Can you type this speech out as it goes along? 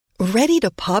Ready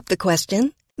to pop the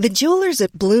question? The jewelers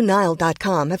at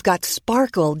BlueNile.com have got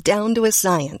sparkle down to a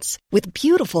science with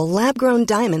beautiful lab-grown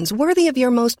diamonds worthy of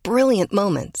your most brilliant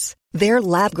moments. Their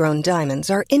lab-grown diamonds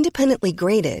are independently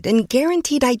graded and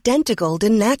guaranteed identical to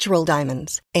natural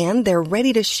diamonds, and they're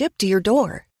ready to ship to your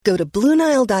door. Go to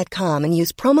BlueNile.com and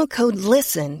use promo code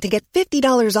LISTEN to get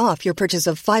 $50 off your purchase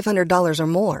of $500 or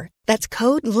more. That's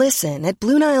code LISTEN at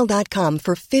BlueNile.com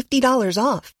for $50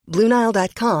 off.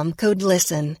 BlueNile.com, code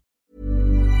LISTEN.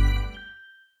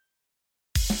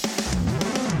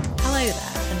 Hello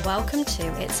there, and welcome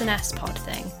to It's an S-Pod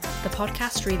Thing, the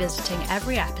podcast revisiting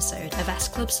every episode of S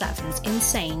Club 7's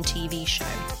insane TV show.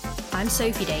 I'm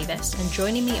Sophie Davis, and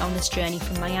joining me on this journey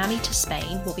from Miami to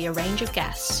Spain will be a range of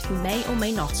guests who may or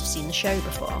may not have seen the show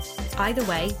before. Either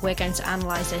way, we're going to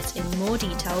analyse it in more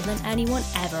detail than anyone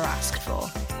ever asked for.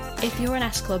 If you're an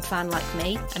S Club fan like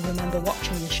me and remember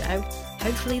watching the show,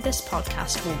 hopefully this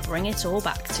podcast will bring it all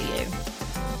back to you.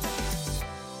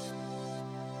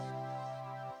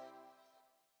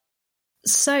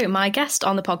 So, my guest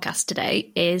on the podcast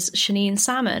today is Shanine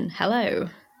Salmon. Hello.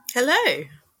 Hello.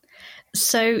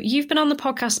 So, you've been on the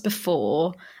podcast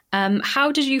before.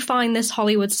 How did you find this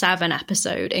Hollywood 7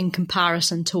 episode in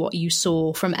comparison to what you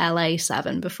saw from LA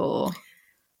 7 before?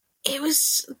 It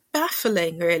was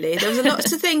baffling, really. There was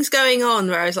lots of things going on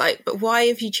where I was like, but why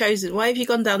have you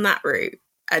gone down that route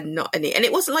and not any? And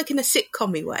it wasn't like in a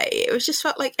sitcom-y way. It was just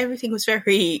felt like everything was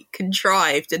very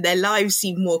contrived, and their lives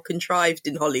seem more contrived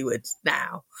in Hollywood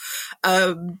now.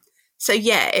 So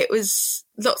yeah, it was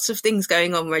lots of things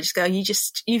going on where I just go,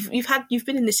 you've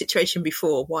been in this situation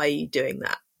before. Why are you doing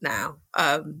that now?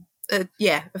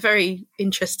 Yeah, a very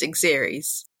interesting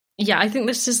series. Yeah, I think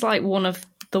this is like one of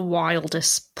the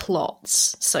wildest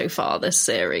plots so far this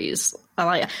series.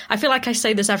 I feel like I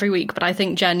say this every week, but I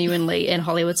think genuinely in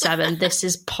Hollywood 7, this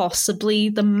is possibly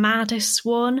the maddest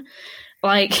one.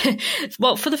 Like,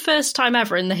 well, for the first time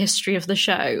ever in the history of the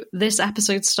show, this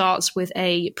episode starts with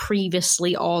a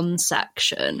previously on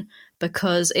section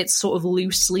because it sort of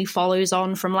loosely follows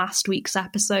on from last week's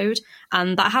episode.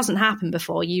 And that hasn't happened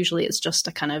before. Usually it's just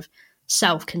a kind of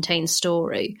self-contained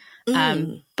story.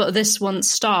 But this one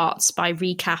starts by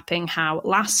recapping how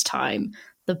last time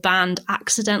the band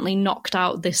accidentally knocked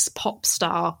out this pop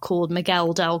star called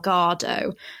Miguel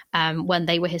Delgado when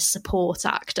they were his support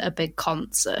act at a big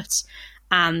concert.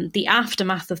 And the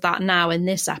aftermath of that now in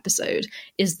this episode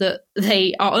is that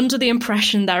they are under the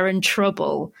impression they're in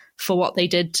trouble for what they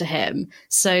did to him.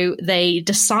 So they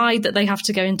decide that they have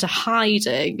to go into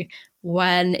hiding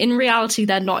when in reality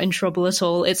they're not in trouble at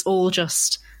all. It's all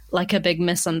just like a big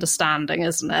misunderstanding,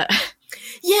 isn't it?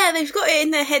 Yeah, they've got it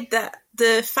in their head that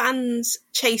the fans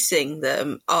chasing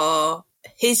them are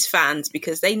his fans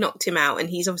because they knocked him out and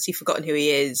he's obviously forgotten who he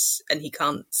is and he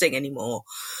can't sing anymore.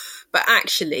 But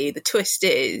actually, the twist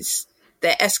is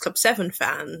they're S Club 7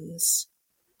 fans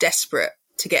desperate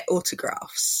to get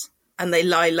autographs. And they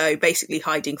lie low, basically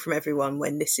hiding from everyone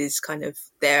when this is kind of,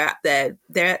 they're at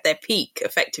their peak,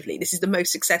 effectively. This is the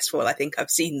most successful I think I've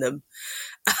seen them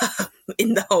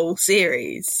in the whole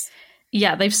series.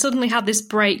 Yeah, they've suddenly had this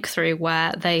breakthrough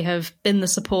where they have been the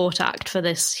support act for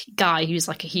this guy who's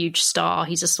like a huge star.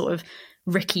 He's a sort of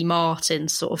Ricky Martin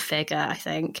sort of figure, I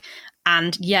think.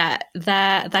 And yeah,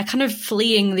 they're kind of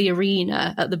fleeing the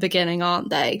arena at the beginning, aren't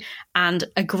they? And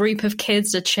a group of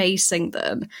kids are chasing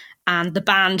them. And the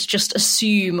band just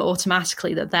assume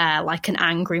automatically that they're like an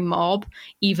angry mob,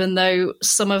 even though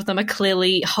some of them are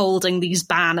clearly holding these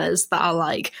banners that are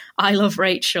like, I love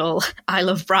Rachel, I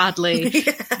love Bradley,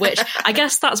 which I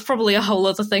guess that's probably a whole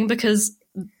other thing because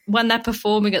when they're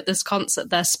performing at this concert,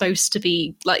 they're supposed to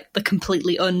be like the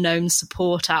completely unknown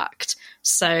support act.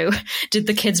 So did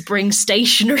the kids bring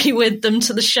stationery with them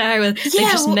to the show and they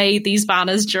just made these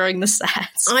banners during the set?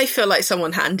 I feel like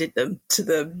someone handed them to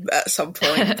them at some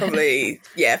point. Probably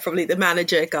the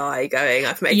manager guy going,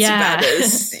 I've made some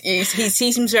banners. He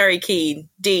seems very keen,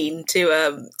 Dean,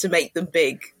 to make them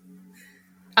big.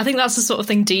 I think that's the sort of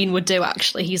thing Dean would do,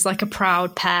 actually. He's like a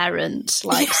proud parent.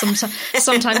 Like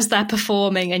sometimes they're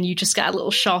performing and you just get a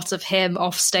little shot of him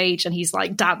off stage and he's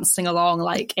like dancing along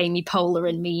like Amy Poehler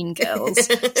in Mean Girls.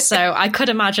 So I could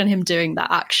imagine him doing that,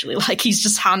 actually. Like he's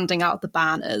just handing out the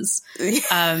banners.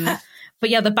 But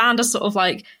yeah, the band are sort of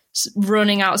like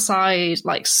running outside,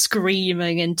 like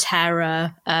screaming in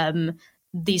terror.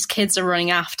 These kids are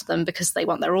running after them because they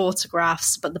want their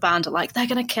autographs, but the band are like, they're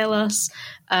going to kill us.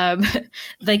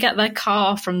 They get their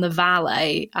car from the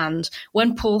valet, and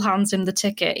when Paul hands him the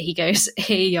ticket, he goes,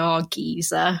 here you are,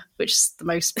 geezer, which is the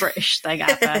most British thing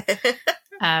ever.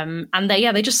 And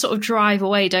they just sort of drive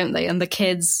away, don't they? And the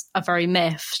kids are very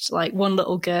miffed. Like one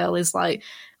little girl is like,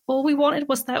 all we wanted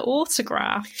was their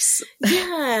autographs.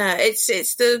 Yeah,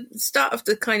 it's the start of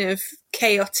the kind of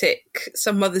chaotic,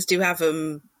 some mothers do have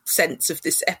them sense of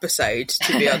this episode,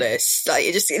 to be honest. Like,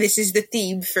 this is the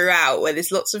theme throughout, where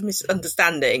there's lots of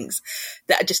misunderstandings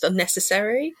that are just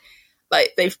unnecessary.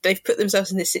 Like, they've put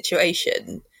themselves in this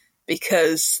situation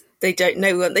because they don't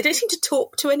seem to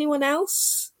talk to anyone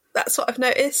else. That's what I've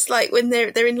noticed. Like, when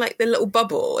they're in like their little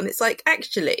bubble, and it's like,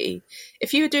 actually,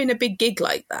 if you were doing a big gig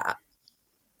like that,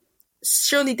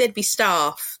 surely there'd be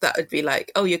staff that would be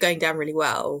like, oh, you're going down really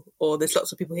well, or there's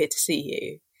lots of people here to see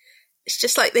you. It's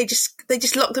just like they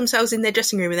just lock themselves in their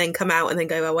dressing room and then come out and then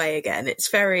go away again. It's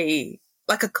very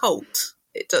like a cult.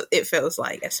 It feels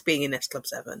like us being in S Club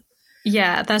 7.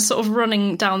 Yeah, they're sort of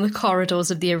running down the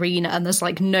corridors of the arena and there's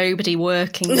like nobody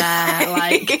working there.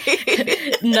 Like,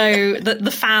 no, the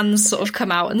fans sort of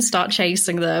come out and start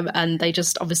chasing them and they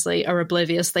just obviously are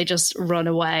oblivious. They just run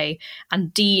away.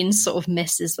 And Dean sort of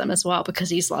misses them as well because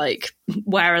he's like,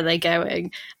 where are they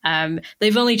going?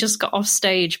 They've only just got off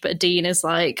stage, but Dean is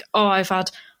like, oh, I've had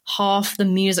half the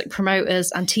music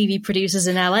promoters and TV producers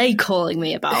in LA calling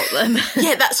me about them.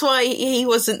 Yeah, that's why he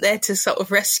wasn't there to sort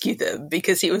of rescue them,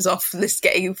 because he was off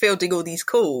fielding all these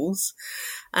calls.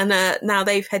 And now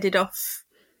they've headed off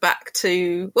back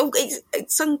to, well,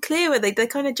 it's unclear where they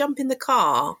kind of jump in the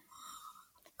car.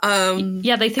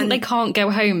 Yeah, they think they can't go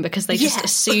home because they just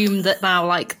assume that now,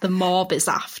 like, the mob is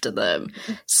after them.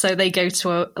 So they go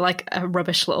to a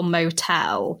rubbish little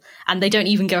motel, and they don't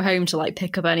even go home to like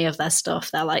pick up any of their stuff.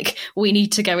 They're like, we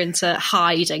need to go into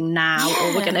hiding now,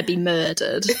 or we're going to be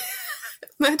murdered.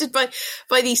 Murdered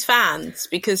by these fans,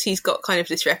 because he's got kind of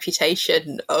this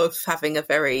reputation of having a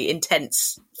very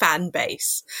intense fan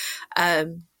base.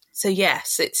 So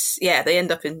yes, they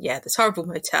end up in this horrible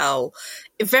motel,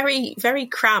 very, very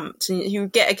cramped, and you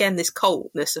get again this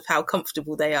coldness of how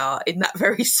comfortable they are in that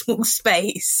very small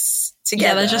space together.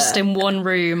 Yeah, they're just in one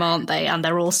room, aren't they? And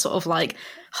they're all sort of like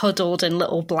huddled in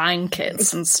little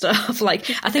blankets and stuff. Like,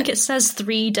 I think it says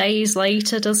 3 days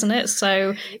later, doesn't it?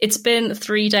 So it's been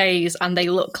 3 days and they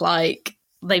look like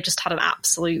they've just had an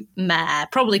absolute mare,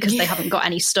 probably because they haven't got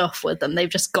any stuff with them. They've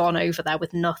just gone over there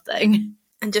with nothing.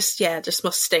 And just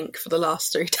must stink for the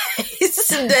last 3 days.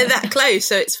 They're that close,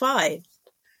 so it's fine.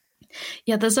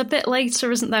 Yeah, there's a bit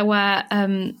later, isn't there, where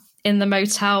in the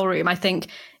motel room, I think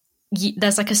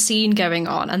there's like a scene going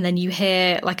on and then you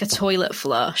hear like a toilet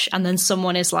flush and then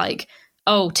someone is like,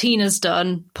 oh, Tina's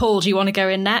done. Paul, do you want to go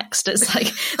in next? It's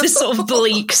like this sort of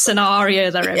bleak scenario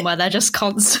they're in where they're just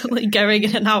constantly going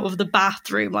in and out of the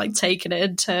bathroom, like taking it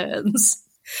in turns.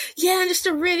 Yeah, and just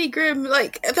a really grim,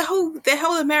 like, their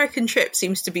whole American trip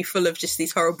seems to be full of just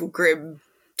these horrible, grim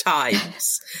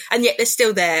times. And yet they're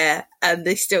still there, and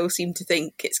they still seem to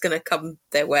think it's going to come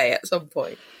their way at some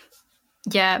point.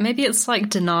 Yeah, maybe it's like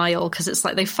denial, because it's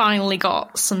like they finally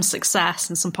got some success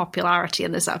and some popularity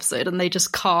in this episode, and they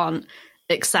just can't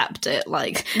accept it.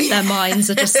 Like, their minds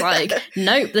are just like,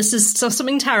 nope,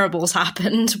 something terrible's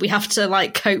happened. We have to,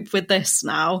 like, cope with this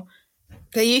now.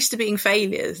 They're used to being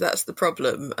failures, that's the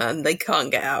problem, and they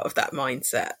can't get out of that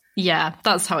mindset. Yeah,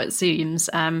 that's how it seems.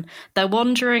 They're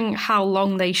wondering how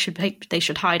long they should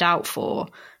hide out for,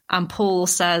 and Paul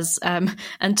says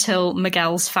until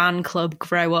Miguel's fan club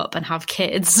grow up and have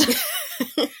kids.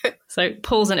 So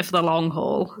Paul's in it for the long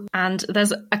haul. And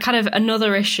there's a kind of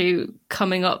another issue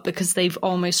coming up because they've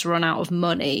almost run out of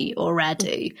money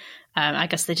already. I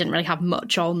guess they didn't really have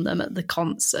much on them at the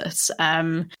concert.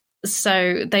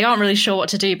 So they aren't really sure what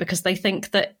to do because they think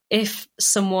that if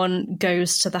someone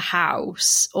goes to the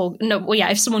house,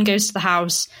 if someone goes to the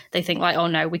house, they think like, oh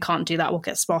no, we can't do that, we'll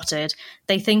get spotted.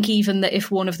 They think even that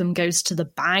if one of them goes to the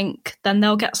bank, then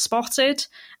they'll get spotted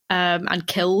and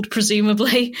killed,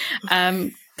 presumably.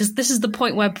 Because this is the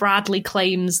point where Bradley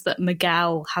claims that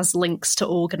Miguel has links to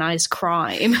organised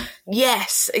crime.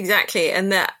 Yes, exactly.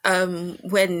 And that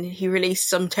when he released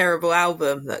some terrible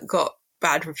album that got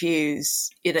bad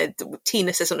reviews,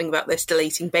 Tina says something about they're still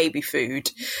eating baby food.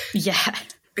 Yeah.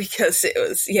 Because it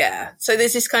was, So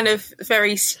there's this kind of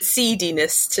very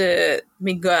seediness to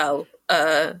Miguel,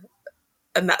 and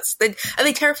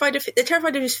they're terrified of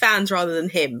his fans rather than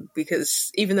him,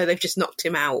 because even though they've just knocked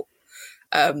him out,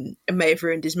 and may have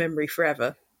ruined his memory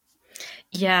forever.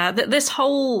 Yeah, this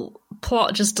whole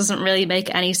plot just doesn't really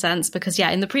make any sense because,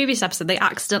 in the previous episode, they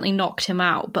accidentally knocked him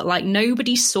out, but, like,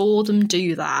 nobody saw them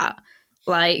do that.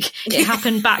 Like, it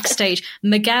happened backstage.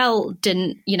 Miguel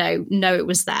didn't, know it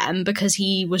was them because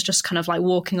he was just kind of, like,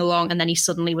 walking along and then he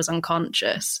suddenly was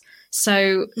unconscious.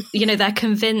 So, they're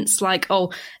convinced, like,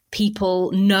 oh,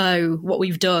 people know what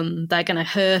we've done. They're going to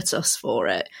hurt us for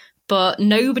it. but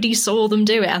nobody saw them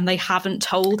do it and they haven't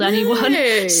told anyone.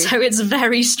 No. So it's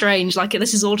very strange. Like,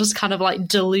 this is all just kind of like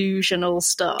delusional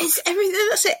stuff.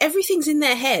 That's it. Everything's in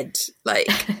their head. Like,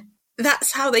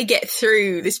 that's how they get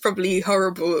through this probably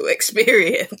horrible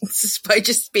experience, by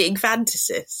just being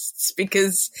fantasists.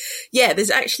 Because, yeah,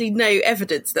 there's actually no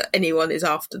evidence that anyone is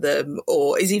after them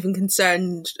or is even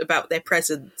concerned about their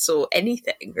presence or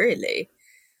anything, really.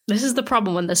 This is the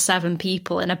problem when there's 7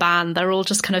 people in a band. They're all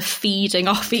just kind of feeding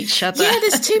off each other. Yeah,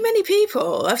 there's too many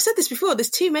people. I've said this before.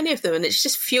 There's too many of them, and it's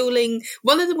just fueling.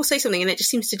 One of them will say something, and it just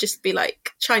seems to just be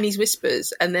like Chinese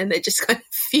whispers, and then it just kind of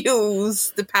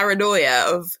fuels the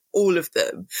paranoia of all of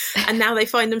them. And now they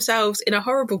find themselves in a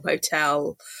horrible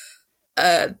motel,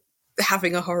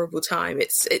 having a horrible time.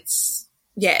 It's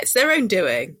their own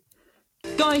doing.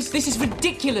 Guys, this is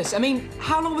ridiculous. I mean,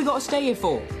 how long have we got to stay here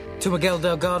for? Till Miguel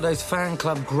Delgado's fan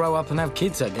club grow up and have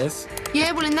kids, I guess.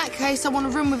 Yeah, well, in that case, I want a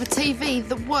room with a TV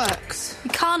that works. We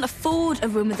can't afford a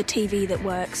room with a TV that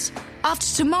works. After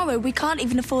tomorrow, we can't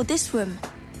even afford this room.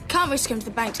 Can't risk going to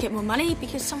the bank to get more money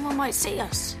because someone might see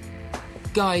us.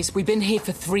 Guys, we've been here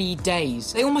for 3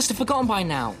 days. They all must have forgotten by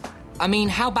now. I mean,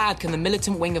 how bad can the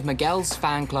militant wing of Miguel's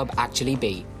fan club actually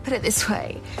be? Put it this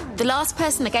way, the last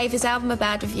person that gave his album a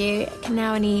bad review can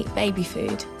now only eat baby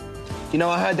food. You know,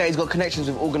 I heard that he's got connections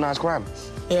with organised crime.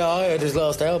 Yeah, I heard his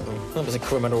last album. That was a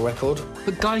criminal record.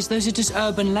 But guys, those are just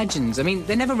urban legends. I mean,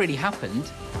 they never really happened.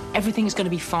 Everything's going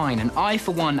to be fine, and I,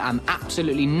 for one, am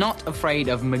absolutely not afraid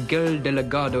of Miguel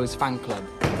Delgado's fan club.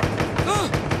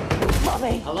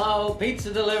 Mommy! Hello,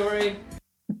 pizza delivery.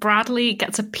 Bradley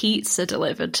gets a pizza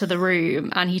delivered to the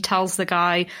room, and he tells the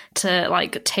guy to,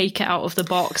 like, take it out of the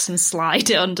box and slide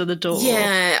it under the door.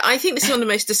 Yeah, I think this is one of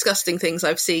the most disgusting things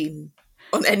I've seen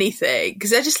on anything,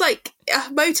 because they're just like,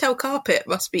 a motel carpet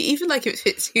must be, even like if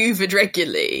it's hoovered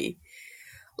regularly,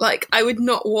 like, I would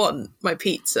not want my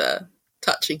pizza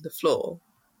touching the floor.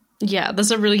 Yeah, there's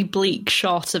a really bleak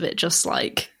shot of it just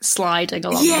like sliding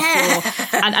along the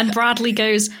floor. And Bradley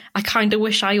goes, I kind of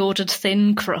wish I ordered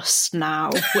thin crust now,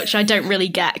 which I don't really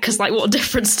get, because like, what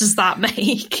difference does that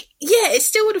make? Yeah, it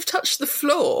still would have touched the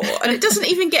floor, and it doesn't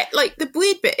even get, like, the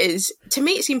weird bit is, to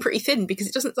me it seemed pretty thin because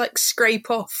it doesn't like scrape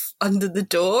off under the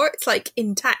door. It's like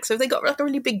intact, so they got like a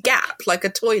really big gap, like a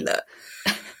toilet.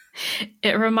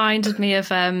 It reminded me of,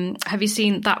 have you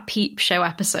seen that Peep Show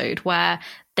episode where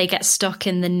they get stuck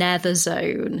in the nether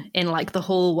zone in like the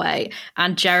hallway,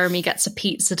 and Jeremy gets a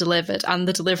pizza delivered and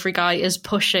the delivery guy is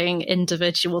pushing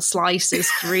individual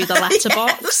slices through the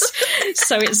letterbox?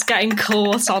 So it's getting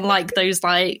caught on like those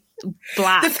like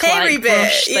black, the fairy like, bit,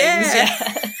 brush things.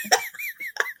 Yeah.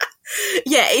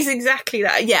 Yeah, it's exactly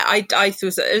that. Yeah, I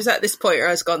was, it was at this point where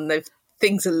I was gone,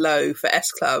 things are low for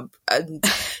S Club, and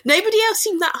nobody else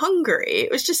seemed that hungry.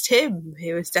 It was just him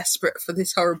who was desperate for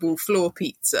this horrible floor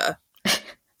pizza.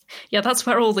 Yeah, that's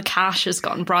where all the cash has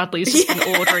gone. Bradley's just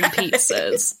been ordering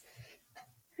pizzas.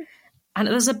 And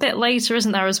there's a bit later,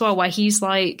 isn't there, as well, where he's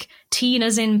like,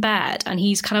 Tina's in bed and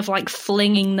he's kind of like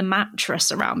flinging the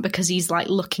mattress around because he's like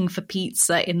looking for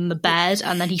pizza in the bed,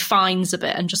 and then he finds a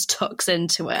bit and just tucks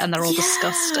into it, and they're all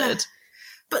disgusted.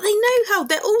 But they know how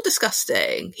they're all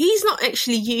disgusting. He's not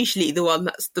actually usually the one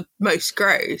that's the most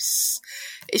gross.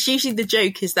 It's usually the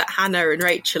joke is that Hannah and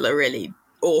Rachel are really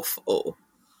awful.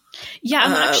 Yeah,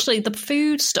 and actually the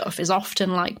food stuff is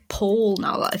often like Paul,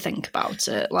 now that I think about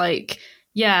it. Like,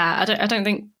 yeah, I don't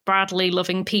think Bradley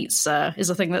loving pizza is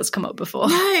a thing that's come up before.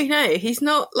 No, he's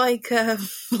not like a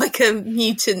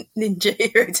mutant ninja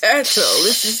hero turtle.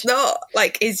 This is not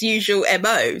like his usual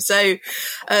MO. So,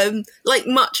 like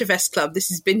much of S Club, this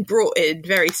has been brought in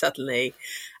very suddenly,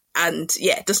 and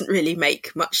yeah, it doesn't really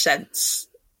make much sense.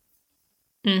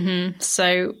 Mm-hmm.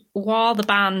 So while the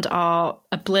band are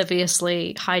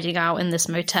obliviously hiding out in this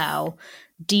motel,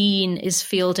 Dean is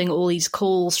fielding all these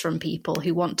calls from people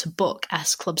who want to book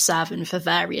S Club 7 for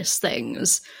various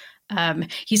things.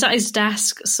 He's at his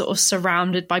desk sort of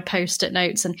surrounded by post-it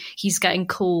notes, and he's getting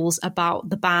calls about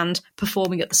the band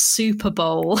performing at the Super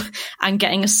Bowl and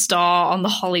getting a star on the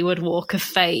Hollywood Walk of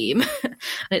Fame. And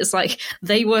it's like,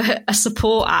 they were a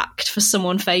support act for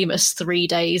someone famous 3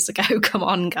 days ago. Come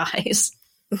on, guys.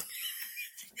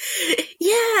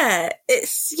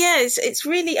 It's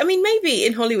really, I mean, maybe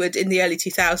in Hollywood in the early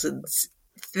 2000s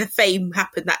the fame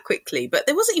happened that quickly, but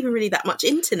there wasn't even really that much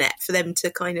internet for them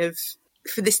to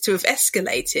for this to have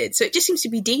escalated, so it just seems to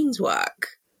be Dean's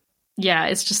work. Yeah,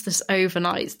 it's just this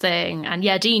overnight thing, and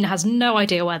yeah, Dean has no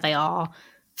idea where they are.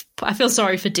 I feel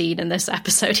sorry for Dean in this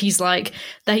episode. He's like,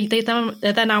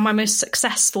 they're now my most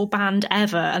successful band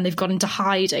ever, and they've gone into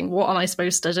hiding. What am I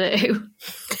supposed to do?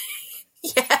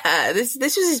 Yeah, this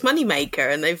was his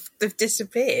moneymaker, and they've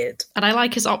disappeared. And I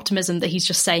like his optimism that he's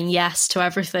just saying yes to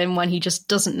everything when he just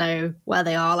doesn't know where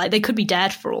they are. Like, they could be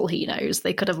dead for all he knows.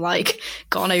 They could have, like,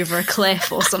 gone over a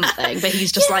cliff or something. But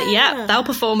he's just like, yeah, they'll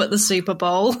perform at the Super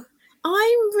Bowl.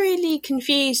 I'm really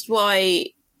confused why,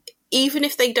 even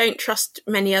if they don't trust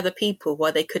many other people,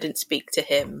 why they couldn't speak to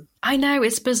him. I know,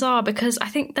 it's bizarre, because I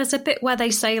think there's a bit where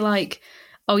they say, like,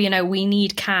 oh, you know, we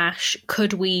need cash.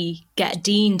 Could we get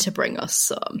Dean to bring us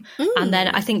some? And then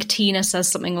I think Tina says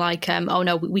something like, oh,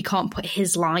 no, we can't put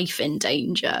his life in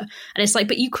danger. And it's like,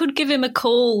 but you could give him a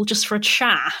call just for a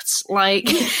chat.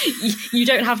 Like, you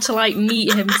don't have to, like,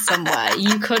 meet him somewhere.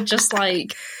 You could just,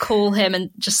 like, call him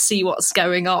and just see what's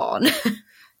going on.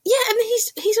 Yeah, and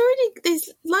he's already,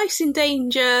 his life's in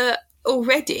danger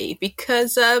already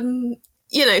because,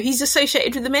 you know, he's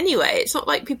associated with them anyway. It's not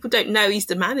like people don't know he's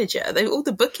the manager. All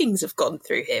the bookings have gone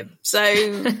through him. So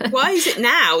why is it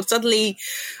now suddenly,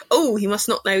 oh, he must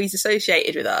not know he's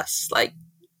associated with us? Like,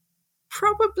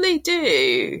 probably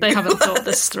do. They haven't thought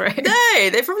this through. No,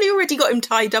 they've probably already got him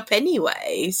tied up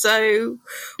anyway. So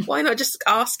why not just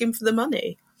ask him for the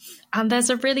money? And there's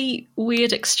a really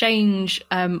weird exchange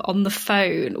on the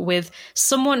phone with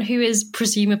someone who is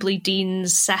presumably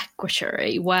Dean's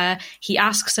secretary, where he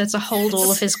asks her to hold all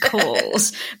of his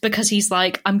calls because he's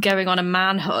like, I'm going on a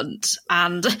manhunt.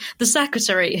 And the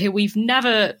secretary, who we've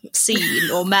never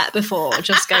seen or met before,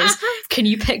 just goes, can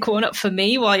you pick one up for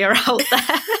me while you're out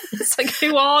there? It's like,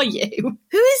 who are you?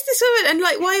 Who is this woman? And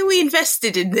like, why are we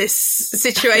invested in this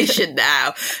situation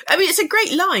now? I mean, it's a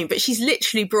great line, but she's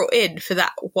literally brought in for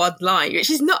that one line, which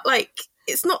is not like,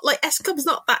 it's not like, S Club's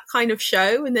not that kind of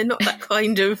show, and they're not that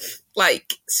kind of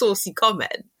like saucy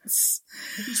comments.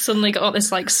 Suddenly got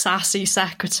this like sassy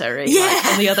secretary like,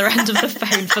 on the other end of the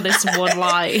phone for this one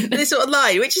line. This one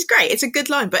line, which is great. It's a good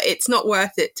line, but it's not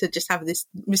worth it to just have this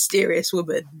mysterious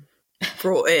woman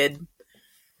brought in.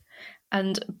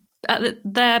 And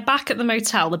they're back at the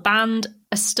motel. The band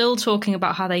are still talking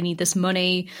about how they need this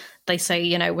money. They say,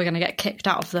 you know, we're going to get kicked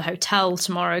out of the hotel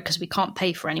tomorrow because we can't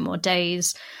pay for any more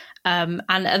days. And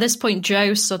at this point,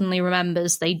 Jo suddenly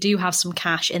remembers they do have some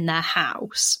cash in their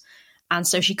house. And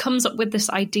so she comes up with this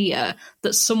idea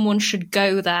that someone should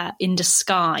go there in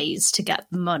disguise to get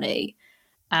the money.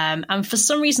 And for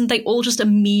some reason, they all just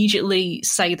immediately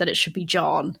say that it should be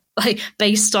John, like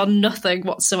based on nothing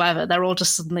whatsoever. They're all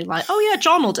just suddenly like, oh yeah,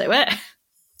 John will do it.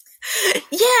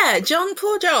 Yeah,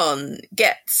 poor John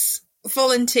gets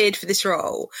volunteered for this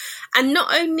role. And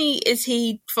not only is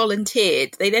he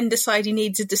volunteered, they then decide he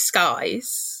needs a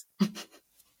disguise.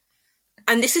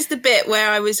 And this is the bit where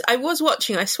I was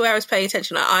watching, I swear I was paying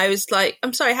attention. I was like,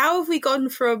 I'm sorry, how have we gone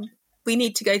from we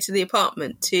need to go to the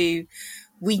apartment to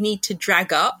we need to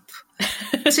drag up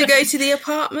to go to the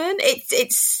apartment?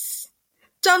 It's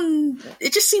done,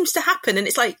 it just seems to happen. And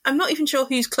it's like, I'm not even sure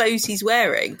whose clothes he's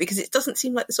wearing because it doesn't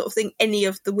seem like the sort of thing any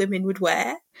of the women would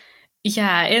wear.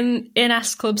 Yeah, in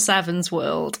S Club 7's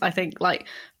world, I think like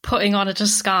putting on a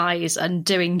disguise and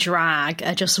doing drag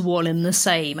are just one in the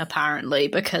same, apparently,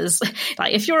 because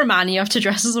like if you're a man, you have to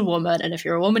dress as a woman, and if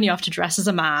you're a woman, you have to dress as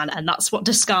a man, and that's what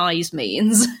disguise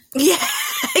means. Yeah,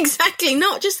 exactly.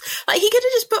 Not just like he could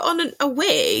have just put on a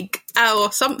wig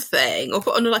or something, or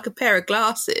put on like a pair of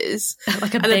glasses,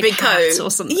 like a big hat coat or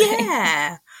something.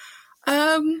 Yeah,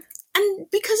 and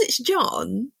because it's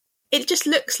John, it just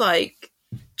looks like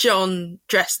John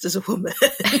dressed as a woman.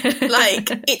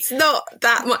 Like, it's not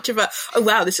that much of a, oh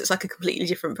wow, this looks like a completely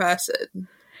different person.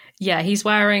 Yeah, he's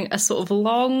wearing a sort of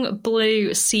long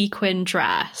blue sequin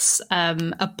dress,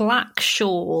 a black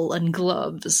shawl and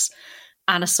gloves,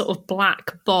 and a sort of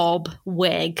black bob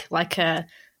wig, like a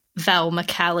Velma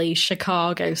Kelly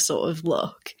Chicago sort of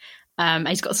look.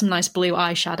 He's got some nice blue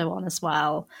eyeshadow on as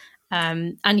well.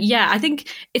 And yeah, I think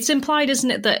it's implied,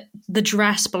 isn't it, that the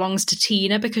dress belongs to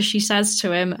Tina because she says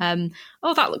to him,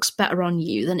 oh, that looks better on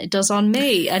you than it does on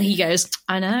me. And he goes,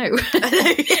 I know,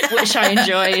 which I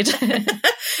enjoyed.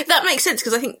 That makes sense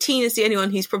because I think Tina's the only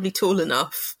one who's probably tall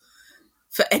enough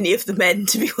for any of the men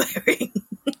to be wearing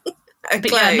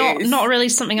but yeah, not really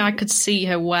something I could see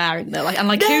her wearing though. Like, and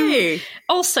like, who?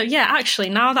 Also, yeah, actually,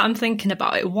 now that I'm thinking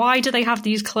about it, why do they have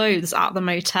these clothes at the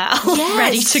motel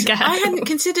ready to go? I hadn't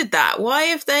considered that. Why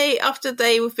have they, after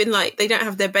they've been like, they don't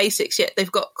have their basics yet,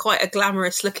 they've got quite a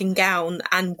glamorous looking gown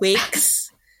and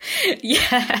wigs?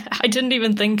 Yeah, I didn't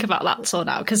even think about that till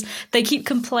now because they keep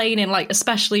complaining, like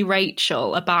especially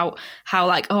Rachel, about how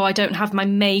like, oh, I don't have my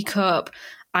makeup.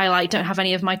 I like don't have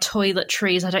any of my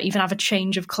toiletries. I don't even have a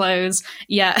change of clothes.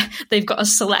 Yeah, they've got a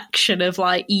selection of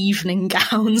like evening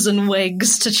gowns and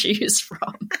wigs to choose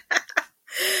from.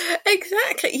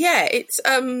 Exactly. Yeah, it's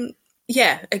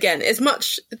Yeah, again, as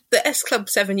much the S Club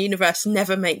 7 universe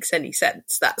never makes any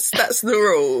sense. That's the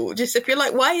rule. Just if you're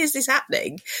like, why is this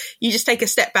happening? You just take a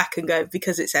step back and go,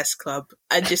 because it's S Club,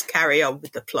 and just carry on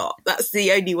with the plot. That's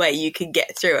the only way you can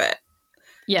get through it.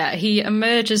 Yeah, he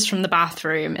emerges from the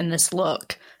bathroom in this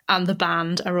look, and the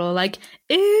band are all like,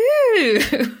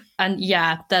 ooh. And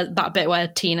yeah, that bit where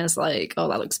Tina's like, oh,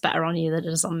 that looks better on you than it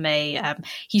does on me.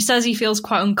 He says he feels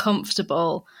quite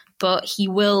uncomfortable, but he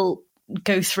will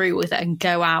go through with it and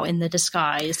go out in the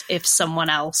disguise if someone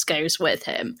else goes with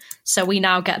him. So we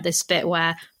now get this bit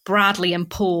where Bradley and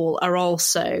Paul are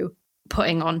also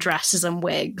putting on dresses and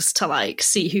wigs to like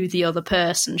see who the other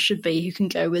person should be who can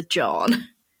go with John.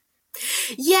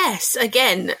 Yes,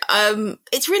 again,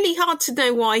 it's really hard to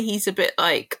know why he's a bit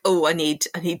like, oh, I need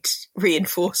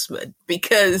reinforcement,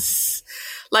 because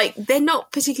like they're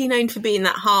not particularly known for being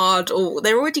that hard, or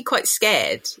they're already quite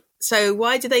scared. So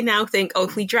why do they now think, oh,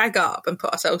 if we drag up and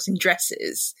put ourselves in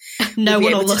dresses, no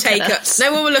one will look at us.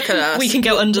 No one will look at us. We can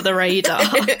go under the radar.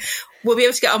 We'll be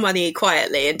able to get our money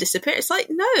quietly and disappear. It's like,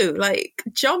 no, like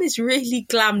John is really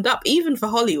glammed up, even for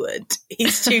Hollywood.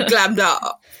 He's too glammed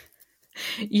up.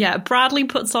 Yeah, Bradley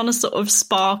puts on a sort of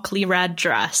sparkly red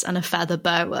dress and a feather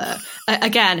boa.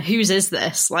 Again, whose is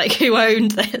this? Like, who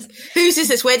owned this? Whose is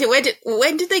this? When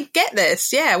did they get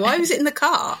this? Yeah, why was it in the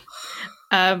car?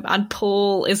 And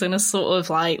Paul is in a sort of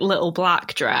like little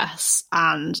black dress,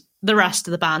 and the rest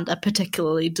of the band are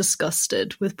particularly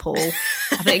disgusted with Paul.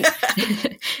 I think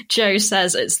Jo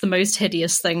says it's the most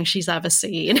hideous thing she's ever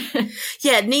seen.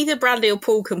 Yeah, neither Bradley or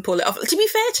Paul can pull it off. To be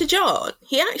fair to John,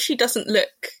 he actually doesn't look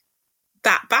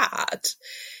that bad.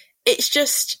 It's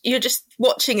just, you're just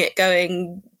watching it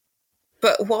going,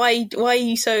 but why are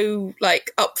you so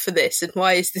like up for this, and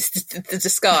why is this the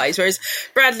disguise? Whereas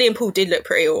Bradley and Paul did look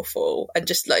pretty awful, and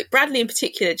just like Bradley in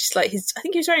particular, just like I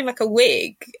think he was wearing like a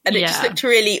wig, and it just looked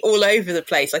really all over the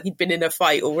place, like he'd been in a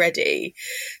fight already.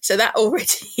 So that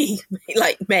already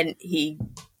like meant he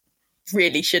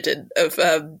really shouldn't have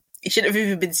it shouldn't have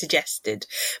even been suggested.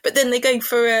 But then they're going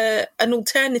for an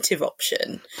alternative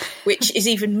option, which is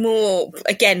even more,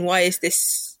 again, why is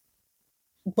this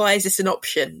an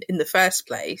option in the first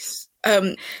place?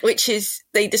 Which is,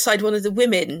 they decide one of the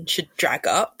women should drag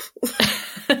up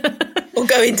or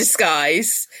go in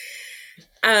disguise.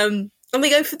 And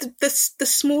they go for the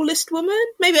smallest woman.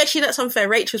 Maybe actually that's unfair.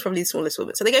 Rachel's probably the smallest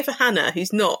woman. So they go for Hannah, who's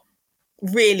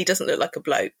really doesn't look like a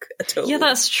bloke at all. Yeah,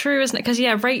 that's true, isn't it? Because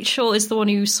Rachel is the one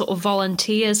who sort of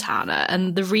volunteers Hannah,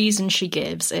 and the reason she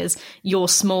gives is, you're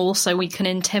small so we can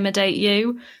intimidate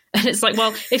you. And it's like,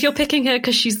 well, if you're picking her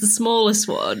because she's the smallest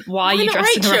one, why are you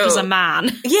dressing her up as a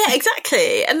man? Yeah,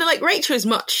 exactly. And they're like, Rachel is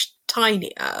much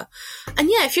tinier. And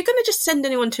yeah, if you're going to just send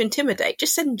anyone to intimidate,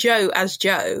 just send Jo as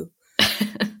Jo.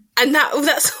 And that's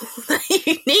all that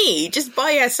you need, just by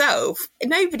yourself.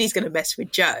 Nobody's going to mess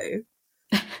with Jo.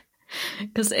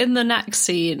 Because in the next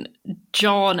scene,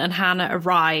 John and Hannah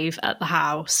arrive at the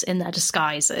house in their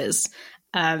disguises.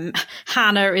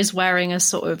 Hannah is wearing a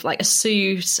sort of like a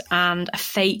suit and a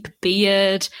fake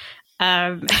beard.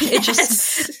 It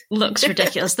just looks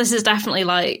ridiculous. This is definitely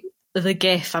like the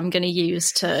gif I'm going to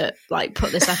use to like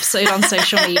put this episode on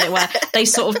social media, where they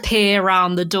sort of peer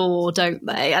around the door, don't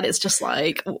they? And it's just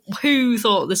like, who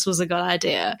thought this was a good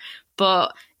idea?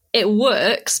 But it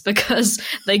works because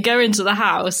they go into the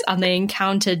house and they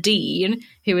encounter Dean,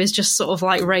 who is just sort of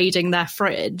like raiding their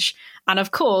fridge. And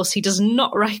of course, he does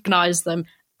not recognise them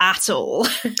at all.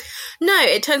 No,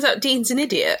 it turns out Dean's an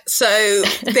idiot. So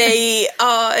they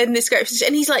are in this great position,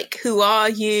 and he's like, who are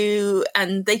you?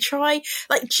 And they try,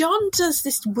 like, John does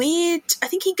this weird, I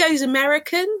think he goes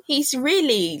American. He's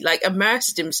really like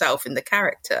immersed himself in the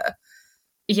character.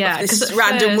 Yeah, this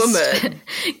random woman.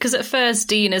 Because at first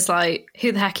Dean is like,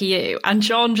 who the heck are you? And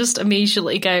John just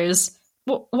immediately goes,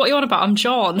 what are you on about? I'm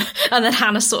John. And then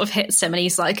Hannah sort of hits him and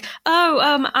he's like,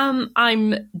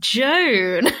 I'm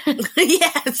Joan.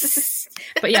 Yes.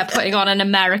 But yeah, putting on an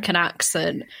American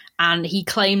accent. And he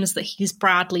claims that he's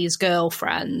Bradley's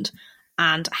girlfriend.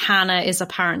 And Hannah is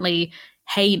apparently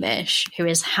Hamish, who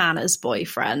is Hannah's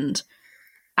boyfriend.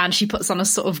 And she puts on a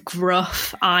sort of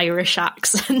gruff Irish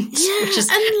accent, which is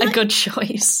a good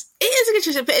choice. It is a good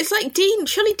choice, but it's like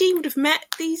surely Dean would have met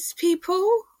these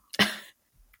people.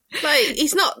 Like,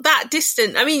 he's not that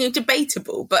distant. I mean,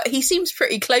 debatable, but he seems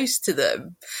pretty close to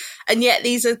them. And yet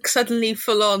these are suddenly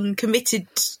full-on committed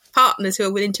partners who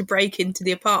are willing to break into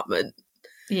the apartment.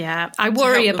 Yeah, I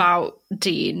worry about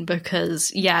Dean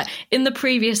because, in the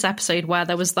previous episode where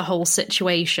there was the whole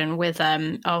situation with,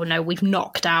 oh no, we've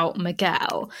knocked out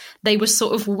Miguel, they were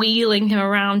sort of wheeling him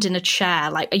around in a chair,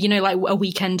 like a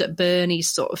Weekend at Bernie's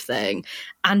sort of thing.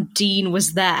 And Dean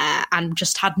was there and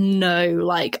just had no,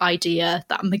 idea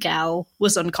that Miguel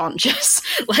was unconscious.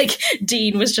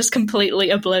 Dean was just completely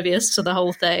oblivious to the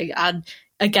whole thing. And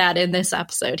again, in this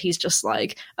episode, he's just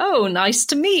like, oh, nice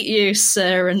to meet you,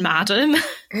 sir and madam.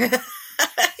 He's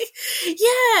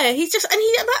just, and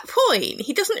at that point,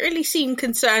 he doesn't really seem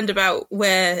concerned about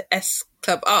where S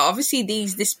Club are. Obviously,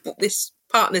 this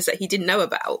partners that he didn't know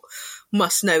about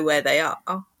must know where they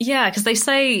are. Yeah, because they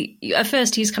say, at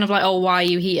first he's kind of like, oh, why are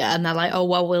you here? And they're like, oh,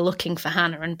 well, we're looking for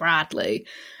Hannah and Bradley.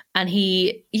 And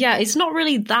it's not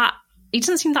really that, he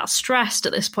doesn't seem that stressed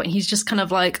at this point. He's just kind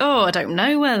of like, oh, I don't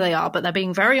know where they are, but they're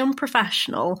being very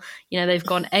unprofessional. They've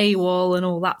gone AWOL and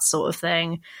all that sort of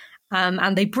thing.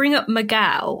 And they bring up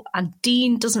Miguel, and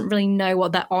Dean doesn't really know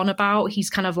what they're on about. He's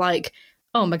kind of like,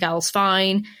 oh, Miguel's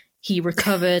fine. He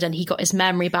recovered and he got his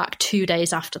memory back 2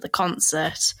 days after the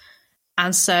concert.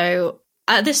 And so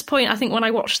at this point, I think when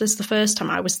I watched this the first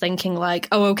time, I was thinking like,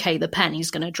 oh, okay, the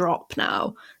penny's going to drop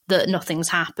now that nothing's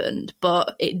happened.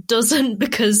 But it doesn't,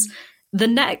 because the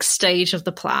next stage of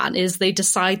the plan is they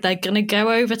decide they're going to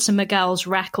go over to Miguel's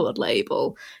record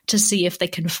label to see if they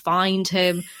can find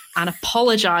him and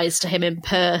apologise to him in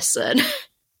person.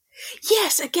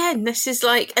 Yes, again, this is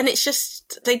and it's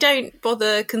just, they don't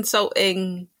bother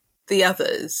consulting the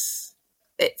others.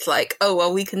 It's like, oh,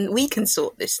 well, we can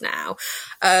sort this now.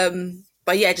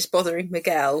 But yeah, just bothering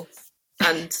Miguel.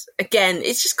 And again,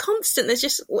 it's just constant. There's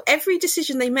just, every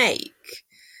decision they make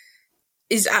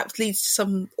leads to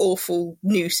some awful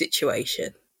new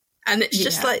situation. And it's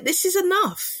just this is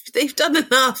enough. They've done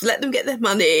enough. Let them get their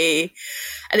money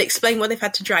and explain what they've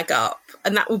had to drag up.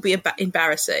 And that will be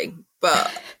embarrassing.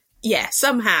 But yeah,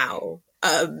 somehow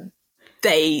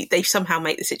they somehow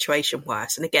make the situation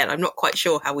worse. And again, I'm not quite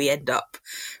sure how we end up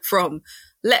from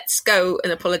let's go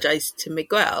and apologise to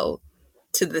Miguel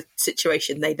to the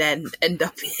situation they then end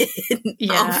up in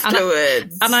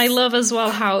afterwards. And I love as well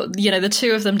how, the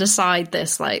two of them decide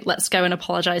this, let's go and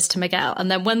apologise to Miguel. And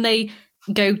then when they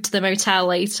go to the motel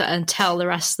later and tell the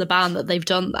rest of the band that they've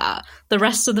done that, the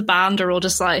rest of the band are all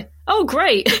just like, oh,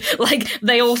 great.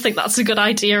 They all think that's a good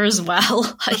idea as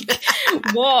well.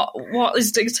 What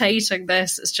is dictating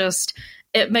this? It's just,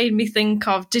 it made me think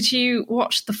of, did you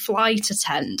watch The Flight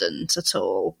Attendant at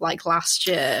all, last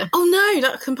year? Oh no,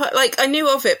 I knew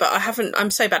of it, but I haven't,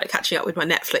 I'm so bad at catching up with my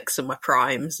Netflix and my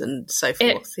Primes and so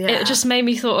forth. It just made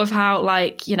me thought of how,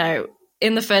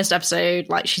 in the first episode,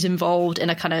 she's involved in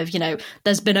a kind of,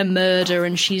 there's been a murder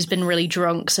and she's been really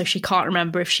drunk, so she can't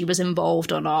remember if she was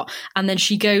involved or not. And then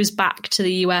she goes back to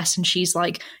the US and she's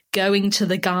going to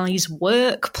the guy's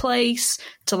workplace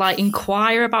to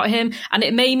inquire about him. And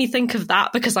it made me think of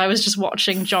that because I was just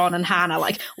watching John and Hannah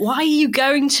why are you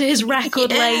going to his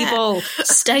record label?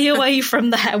 Stay away from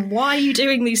there. Why are you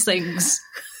doing these things?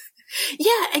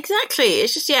 Yeah, exactly.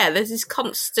 It's just, there's this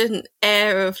constant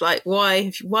air of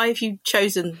why have you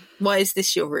chosen, why is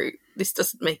this your route? This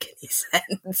doesn't make any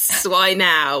sense. Why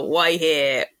now? Why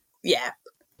here? Yeah.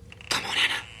 Come on,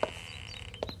 Hannah.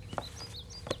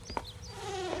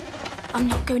 I'm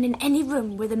not going in any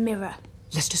room with a mirror.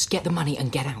 Let's just get the money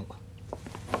and get out.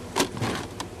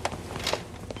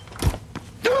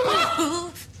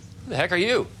 Who the heck are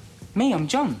you? Me, I'm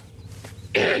John.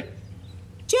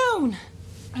 Joan!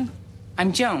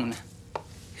 I'm Joan.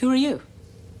 Who are you?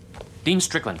 Dean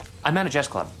Strickland. I manage S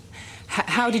Club.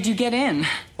 How did you get in?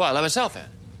 Well, I let myself in.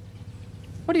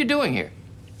 What are you doing here?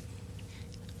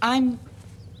 I'm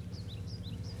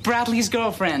Bradley's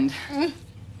girlfriend.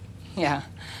 Yeah.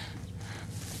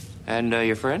 And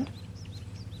your friend?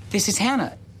 This is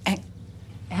Hannah.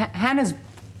 Hannah's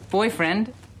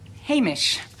boyfriend,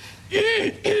 Hamish.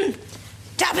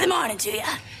 Top of the morning to you.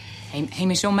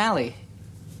 Hamish O'Malley.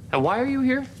 And why are you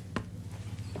here?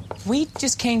 We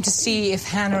just came to see if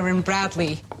Hannah and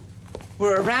Bradley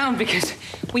were around because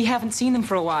we haven't seen them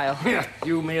for a while. Yeah,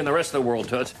 you, me, and the rest of the world,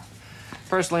 Toots.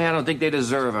 Personally, I don't think they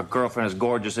deserve a girlfriend as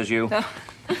gorgeous as you.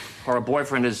 Or a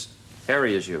boyfriend as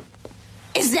hairy as you.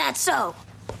 Is that so?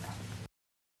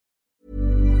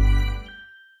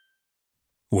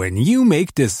 When you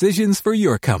make decisions for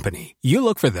your company, you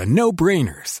look for the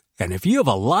no-brainers. And if you have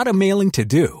a lot of mailing to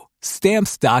do,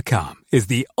 Stamps.com is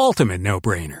the ultimate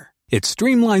no-brainer. It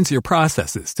streamlines your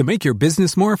processes to make your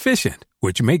business more efficient,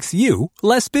 which makes you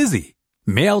less busy.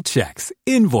 Mail checks,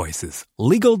 invoices,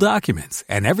 legal documents,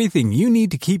 and everything you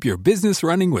need to keep your business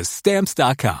running with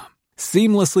Stamps.com.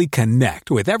 Seamlessly connect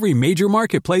with every major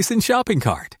marketplace and shopping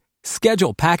cart.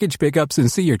 Schedule package pickups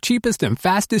and see your cheapest and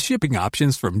fastest shipping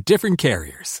options from different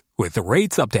carriers. With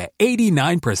rates up to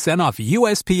 89% off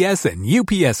USPS and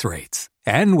UPS rates.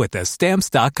 And with the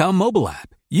Stamps.com mobile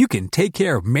app, you can take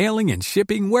care of mailing and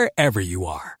shipping wherever you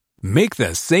are. Make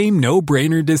the same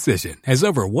no-brainer decision as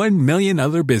over 1 million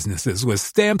other businesses with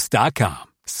Stamps.com.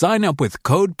 Sign up with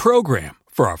code PROGRAM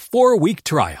for a 4-week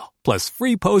trial, plus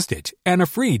free postage and a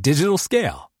free digital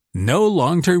scale. No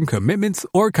long-term commitments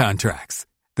or contracts.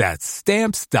 That's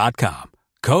Stamps.com.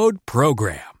 Code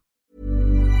PROGRAM.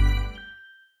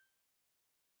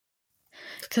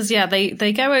 Because,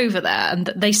 they go over there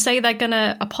and they say they're going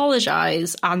to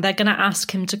apologise and they're going to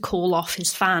ask him to call off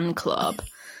his fan club.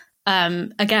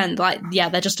 Again,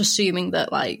 they're just assuming that,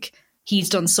 he's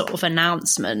done some sort of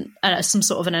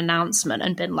an announcement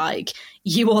and been like,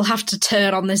 you all have to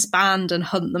turn on this band and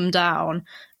hunt them down.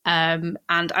 And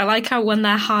I like how when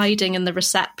they're hiding in the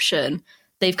reception,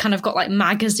 they've kind of got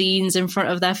magazines in front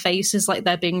of their faces, like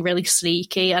they're being really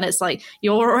sneaky. And it's like,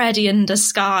 you're already in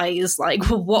disguise.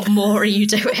 What more are you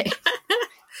doing?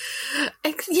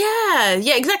 Yeah,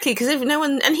 exactly. Because if no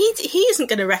one, and he isn't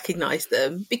going to recognise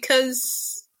them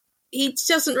because he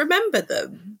doesn't remember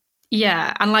them.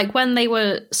 Yeah, and when they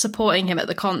were supporting him at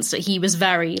the concert, he was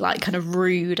very kind of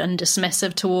rude and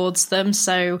dismissive towards them.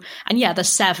 So, and there's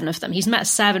 7 of them. He's met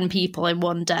 7 people in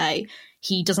one day.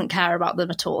 He doesn't care about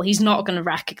them at all. He's not going to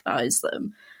recognise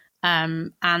them.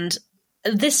 And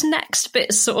this next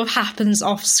bit sort of happens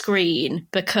off screen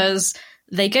because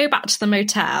they go back to the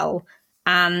motel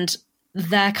and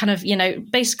they're kind of, they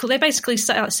basically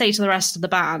say to the rest of the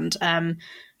band,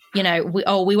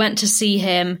 we went to see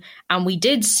him and we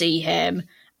did see him.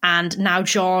 And now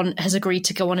John has agreed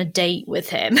to go on a date with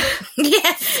him.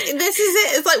 Yes, this is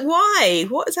it. It's like, why?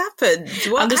 What has happened?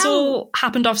 And this all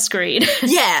happened off screen.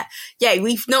 Yeah,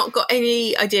 we've not got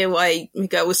any idea why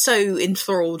Miguel was so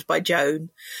enthralled by Joan,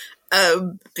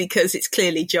 because it's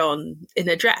clearly John in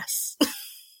a dress.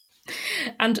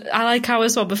 And I like how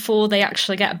as well, before they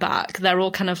actually get back, they're all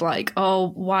kind of like, oh,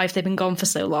 why have they been gone for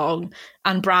so long?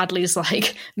 And Bradley's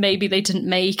like, maybe they didn't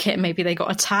make it, maybe they got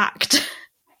attacked.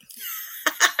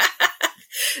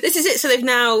 This is it. So they've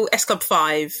now S-Club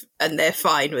 5 and they're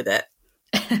fine with it.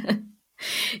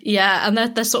 Yeah,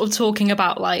 and they're sort of talking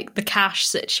about the cash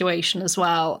situation as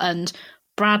well. And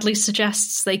Bradley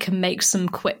suggests they can make some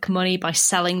quick money by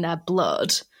selling their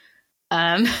blood.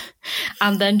 And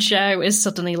then Joe is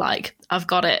suddenly like, I've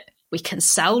got it. We can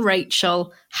sell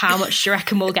Rachel. How much do you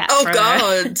reckon we'll get for her?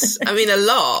 Oh, God. I mean, a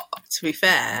lot, to be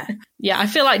fair. Yeah, I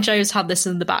feel like Joe's had this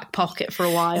in the back pocket for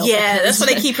a while. Yeah, that's why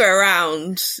they keep her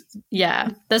around.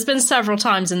 Yeah, there's been several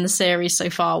times in the series so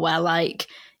far where,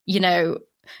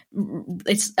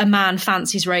 it's a man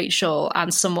fancies Rachel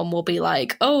and someone will be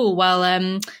like, oh, well,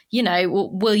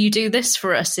 will you do this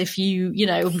for us if you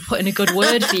put in a good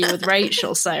word for you with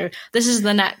Rachel? So this is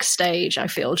the next stage, I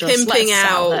feel, just pimping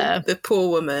out the poor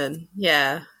woman.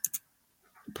 Yeah.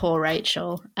 Poor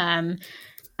Rachel.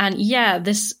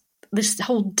 This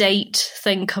whole date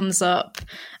thing comes up.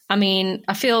 I mean,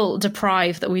 I feel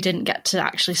deprived that we didn't get to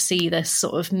actually see this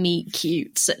sort of meet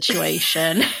cute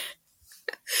situation.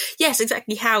 Yes,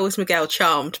 exactly. How was Miguel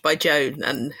charmed by Joan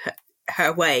and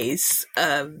her ways?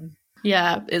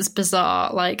 Yeah, it's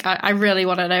bizarre. I really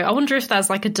want to know. I wonder if there's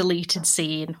a deleted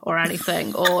scene or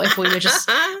anything, or if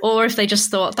or if they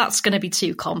just thought that's going to be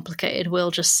too complicated.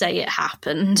 We'll just say it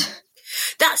happened.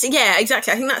 Yeah,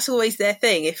 exactly. I think that's always their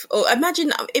thing.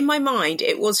 Imagine in my mind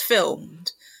it was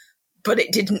filmed, but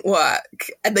it didn't work,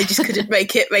 and they just couldn't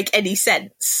make it make any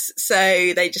sense. So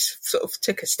they just sort of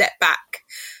took a step back.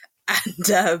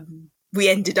 And we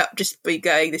ended up just be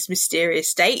going this mysterious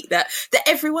state that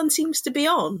everyone seems to be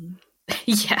on.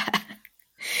 Yeah.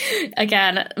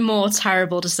 Again, more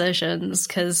terrible decisions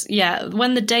because,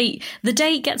 when the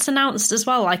date gets announced as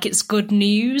well, it's good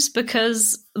news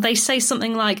because they say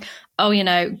something like,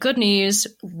 oh, good news,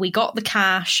 we got the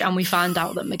cash and we found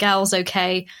out that Miguel's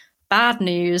okay. Bad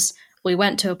news, we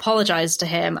went to apologise to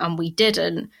him and we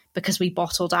didn't because we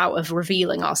bottled out of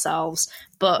revealing ourselves.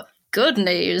 But good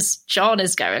news, John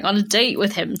is going on a date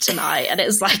with him tonight. And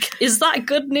it's like, is that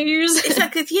good news? Is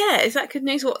that good? Yeah, is that good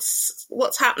news?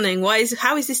 What's happening?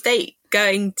 How is this date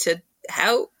going to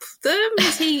help them?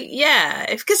 Is he? Yeah,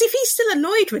 because if he's still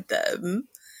annoyed with them,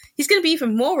 he's going to be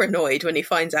even more annoyed when he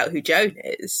finds out who Joan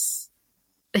is.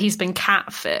 He's been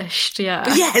catfished, yeah.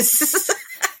 Yes.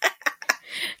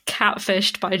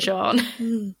 Catfished by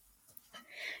John.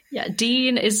 Yeah,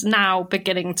 Dean is now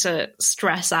beginning to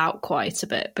stress out quite a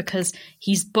bit because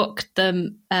he's booked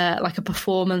them a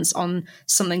performance on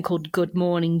something called Good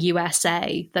Morning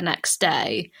USA the next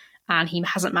day, and he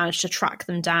hasn't managed to track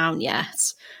them down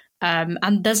yet.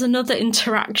 And there's another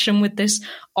interaction with this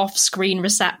off-screen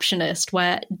receptionist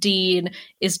where Dean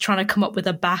is trying to come up with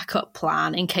a backup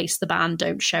plan in case the band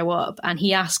don't show up. And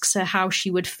he asks her how she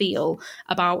would feel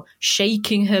about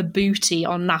shaking her booty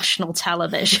on national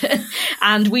television.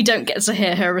 And we don't get to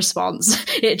hear her response.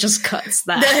 It just cuts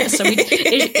there. No. So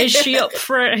is she up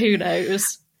for it? Who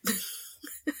knows?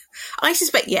 I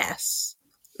suspect yes.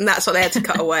 And that's what they had to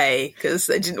cut away because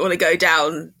they didn't want to go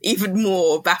down even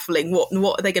more baffling.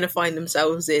 What are they going to find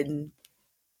themselves in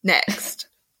next?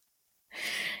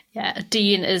 Yeah,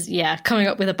 Dean is, coming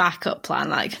up with a backup plan.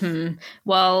 Like,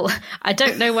 well, I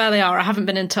don't know where they are. I haven't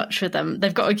been in touch with them.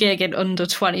 They've got a gig in under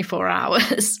 24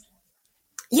 hours.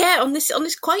 Yeah, on this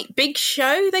quite big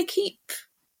show they keep.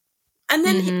 And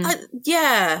then,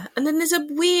 and then there's a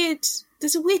weird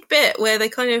bit where they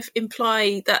kind of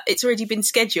imply that it's already been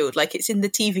scheduled, like it's in the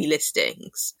TV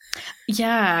listings.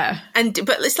 Yeah.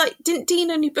 But it's like, didn't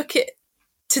Dean only book it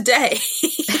today?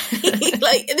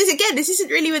 Like, this isn't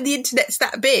really when the internet's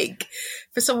that big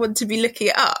for someone to be looking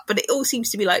it up, but it all seems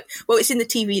to be like, well, it's in the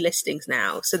TV listings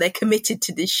now, so they're committed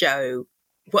to this show,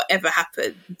 whatever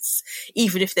happens,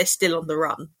 even if they're still on the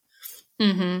run.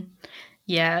 Mm-hmm.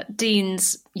 Yeah,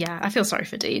 I feel sorry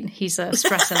for Dean. He's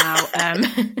stressing out.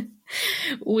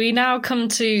 We now come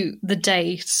to the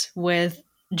date with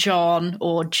John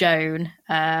or Joan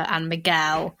and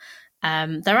Miguel.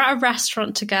 They're at a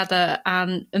restaurant together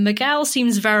and Miguel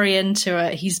seems very into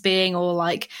it. He's being all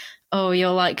like, oh,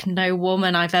 you're like no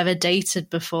woman I've ever dated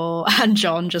before. And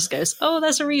John just goes, oh,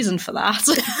 there's a reason for that.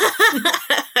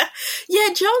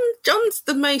 Yeah, John's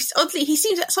the most, oddly,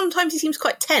 sometimes he seems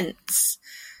quite tense.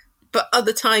 But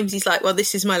other times he's like, well,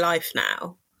 this is my life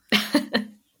now.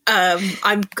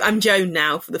 I'm Joan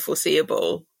now for the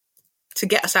foreseeable to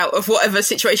get us out of whatever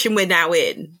situation we're now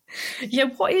in. Yeah,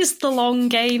 what is the long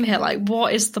game here? Like,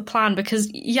 what is the plan? Because,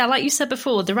 like you said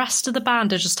before, the rest of the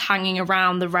band are just hanging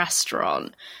around the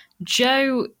restaurant.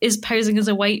 Jo is posing as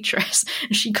a waitress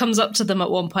and she comes up to them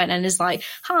at one point and is like,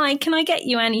 hi, can I get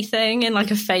you anything? In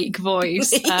like a fake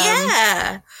voice.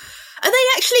 Yeah. Are they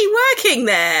actually working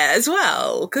there as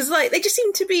well? Because like they just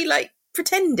seem to be like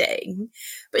pretending,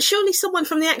 but surely someone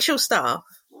from the actual staff.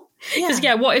 Because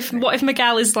what if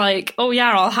Miguel is like, oh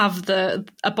yeah, I'll have the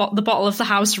bottle of the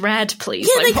house red, please.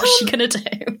 Yeah, like, what's she gonna do?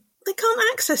 They can't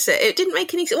access it. It didn't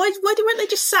make any sense. Why weren't they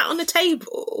just sat on a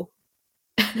table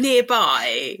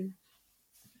nearby?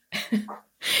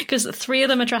 Because 3 of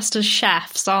them are dressed as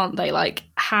chefs, aren't they? Like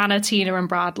Hannah, Tina, and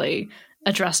Bradley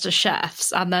are dressed as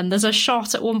chefs, and then there's a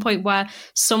shot at one point where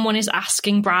someone is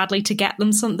asking Bradley to get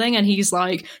them something and he's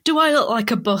like, do I look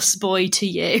like a busboy to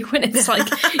you? And it's like,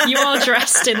 you are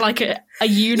dressed in like a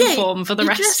uniform for the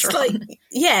restaurant.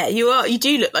 You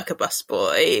do look like a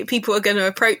busboy. People are going to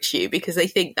approach you because they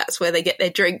think that's where they get their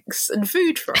drinks and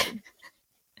food from.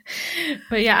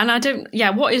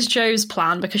 But what is Jo's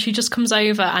plan? Because she just comes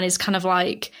over and is kind of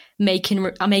like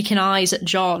making eyes at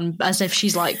John as if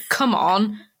she's like, come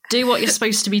on, do what you're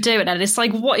supposed to be doing. And it's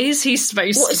like, what is he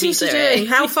supposed to be doing?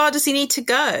 How far does he need to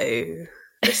go?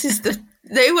 This is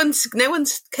no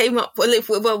one's came up.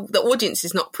 Well, the audience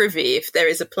is not privy if there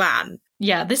is a plan.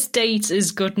 Yeah, this date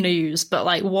is good news, but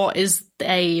like, what is the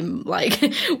aim?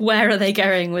 Like, where are they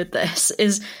going with this?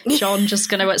 Is John just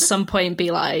going to at some point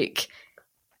be like,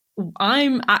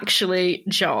 I'm actually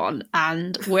John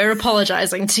and we're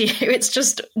apologising to you? It's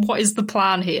just, what is the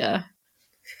plan here?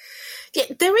 Yeah,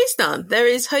 there is none. There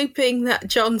is hoping that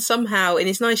John somehow, in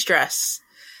his nice dress,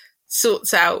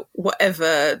 sorts out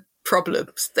whatever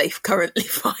problems they currently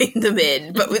find them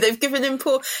in. But they've given him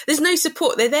there's no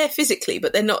support. They're there physically,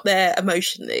 but they're not there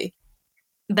emotionally.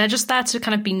 They're just there to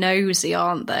kind of be nosy,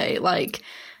 aren't they? Like,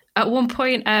 at one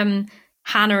point,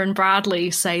 Hannah and Bradley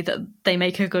say that they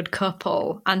make a good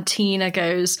couple, and Tina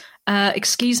goes,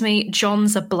 excuse me,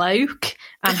 John's a bloke?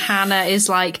 And Hannah is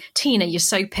like, Tina, you're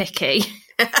so picky.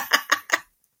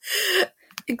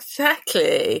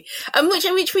 Exactly. And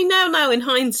which we now know in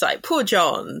hindsight, poor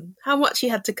John, how much he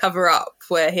had to cover up,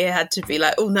 where he had to be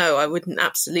like, oh no, I wouldn't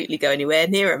absolutely go anywhere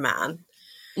near a man.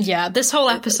 Yeah, this whole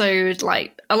episode,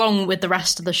 like, along with the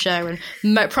rest of the show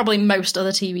and probably most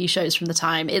other TV shows from the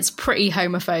time, it's pretty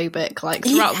homophobic, like,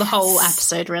 throughout the whole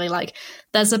episode, really. Like,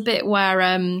 there's a bit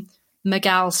where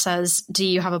Miguel says, do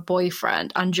you have a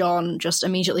boyfriend? And John just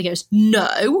immediately goes,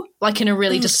 no, like in a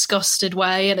really disgusted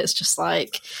way. And it's just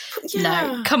like,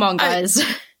 no, come on, guys.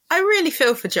 I really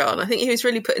feel for John. I think he was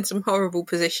really put in some horrible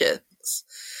positions.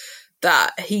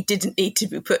 that he didn't need to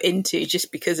be put into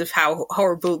just because of how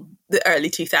horrible the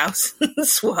early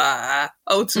 2000s were,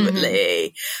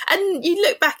 ultimately. And you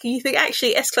look back and you think,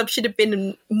 actually, S Club should have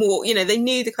been more, they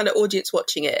knew the kind of audience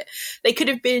watching it. They could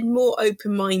have been more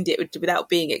open-minded without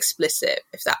being explicit,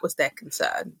 if that was their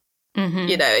concern.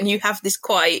 And you have this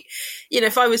quite,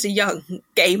 if I was a young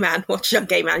gay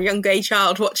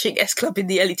child watching S Club in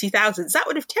the early 2000s, that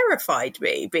would have terrified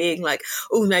me, being like,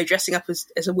 oh no, dressing up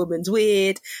as a woman's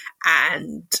weird,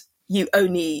 and you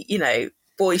only,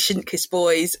 boys shouldn't kiss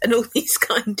boys, and all these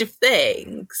kind of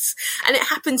things. And it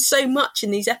happens so much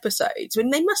in these episodes when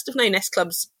they must have known S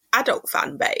Club's adult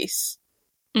fan base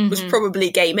was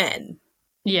probably gay men.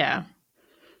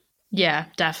 Yeah,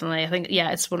 definitely. I think,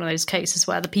 it's one of those cases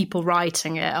where the people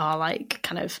writing it are like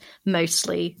kind of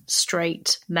mostly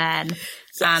straight men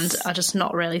and are just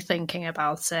not really thinking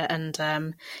about it. And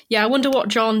I wonder what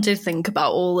John did think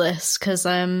about all this, because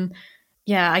I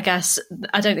guess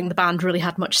I don't think the band really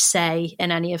had much say in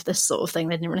any of this sort of thing.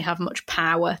 They didn't really have much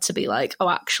power to be like, oh,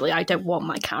 actually, I don't want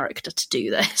my character to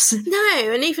do this.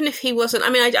 No, and even if he wasn't, I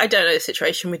don't know the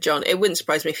situation with John. It wouldn't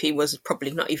surprise me if he was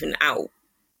probably not even out.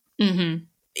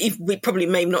 We probably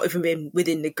may not even been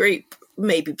within the group,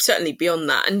 maybe certainly beyond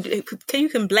that. And you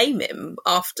can blame him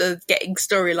after getting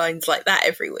storylines like that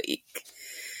every week,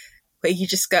 where you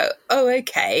just go, oh,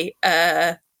 okay,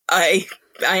 I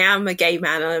am a gay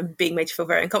man and I'm being made to feel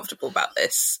very uncomfortable about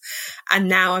this. And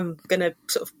now I'm going to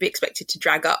sort of be expected to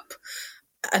drag up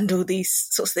and all these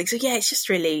sorts of things. So it's just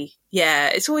really,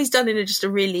 it's always done in just a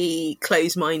really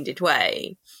close-minded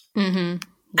way. And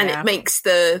it makes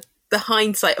the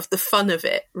hindsight of the fun of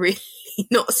it really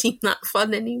not seem that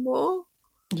fun anymore.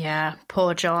 Yeah,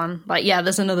 poor John.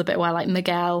 There's another bit where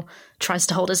Miguel tries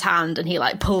to hold his hand and he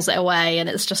pulls it away, and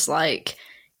it's just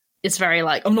it's very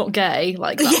I'm not gay,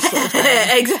 that sort of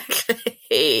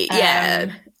thing.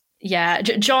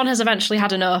 Exactly. John has eventually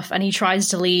had enough and he tries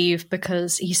to leave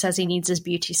because he says he needs his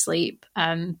beauty sleep.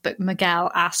 But Miguel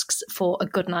asks for a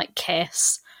goodnight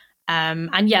kiss.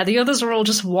 The others are all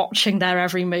just watching their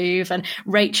every move, and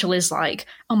Rachel is like,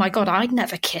 oh my God, I'd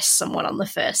never kiss someone on the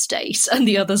first date. And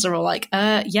the others are all like,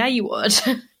 yeah, you would.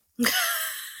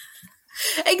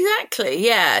 Exactly,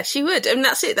 yeah, she would. And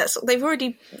that's it. They've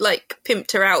already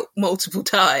pimped her out multiple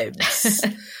times.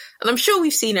 And I'm sure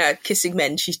we've seen her kissing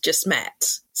men she's just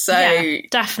met. So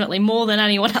definitely more than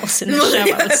anyone else in the show, I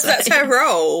would say. That's her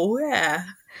role, yeah.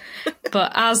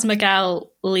 But as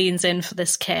Miguel leans in for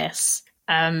this kiss,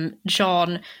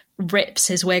 John rips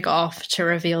his wig off to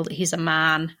reveal that he's a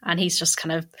man, and he's just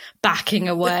kind of backing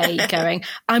away going,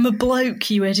 I'm a bloke,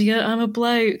 you idiot, I'm a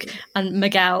bloke. And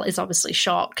Miguel is obviously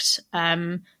shocked.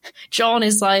 John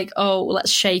is like, oh,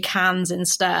 let's shake hands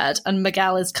instead. And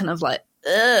Miguel is kind of like,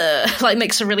 ugh,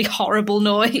 makes a really horrible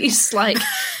noise.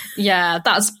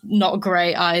 That's not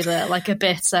great either. A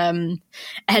bit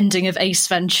ending of Ace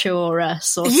Ventura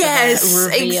sort of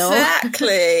reveal.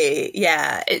 Exactly.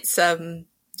 Yeah,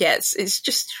 it's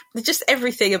just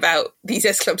everything about these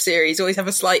S Club series always have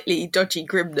a slightly dodgy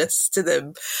grimness to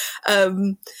them.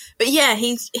 But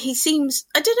he seems,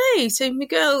 I don't know. So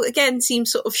Miguel again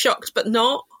seems sort of shocked, but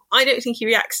not. I don't think he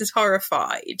reacts as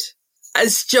horrified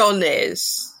as John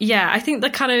is. Yeah, I think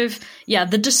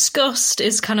the disgust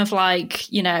is kind of a bit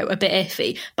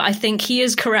iffy, but I think he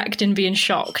is correct in being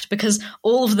shocked because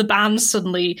all of the bands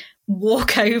suddenly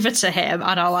walk over to him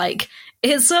and are like,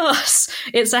 it's us,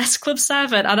 it's S Club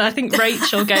 7. And I think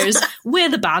Rachel goes, we're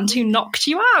the band who knocked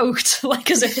you out.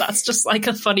 As if that's just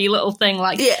a funny little thing.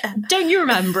 Don't you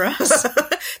remember us?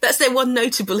 That's their one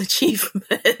notable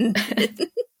achievement.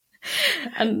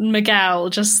 And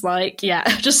Miguel just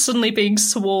just suddenly being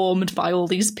swarmed by all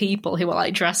these people who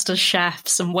are dressed as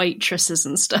chefs and waitresses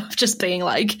and stuff, just being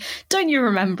like, don't you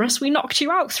remember us? We knocked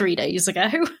you out 3 days ago.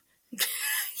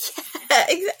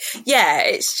 Yeah,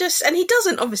 it's just, and he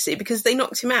doesn't obviously because they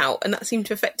knocked him out and that seemed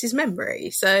to affect his memory.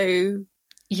 So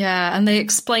yeah, and they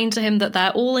explain to him that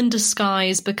they're all in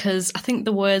disguise because I think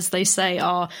the words they say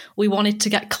are, we wanted to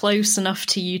get close enough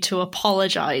to you to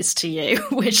apologise to you,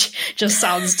 which just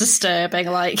sounds disturbing.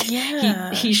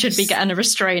 He should be getting a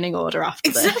restraining order after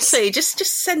this. Exactly. Just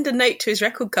send a note to his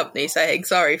record company saying,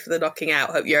 sorry for the knocking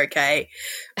out, hope you're okay.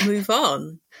 Move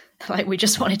on. We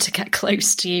just wanted to get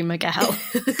close to you, Miguel.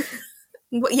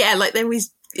 Yeah, they're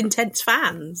his intense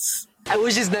fans. I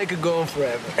wish this night could go on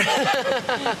forever.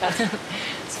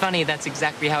 It's funny, that's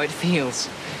exactly how it feels.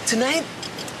 Tonight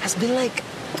has been like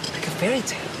a fairy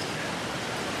tale.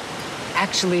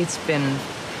 Actually, it's been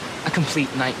a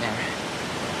complete nightmare.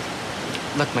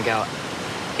 Look, Miguel,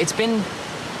 it's been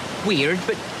weird,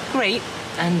 but great.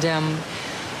 And,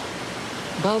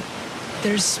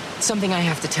 there's something I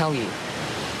have to tell you.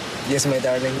 Yes, my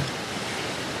darling.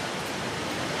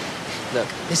 Look,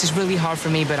 this is really hard for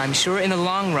me, but I'm sure in the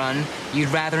long run, you'd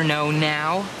rather know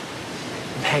now.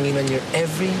 I'm hanging on your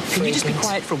every fragrance. Can you just be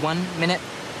quiet for 1 minute?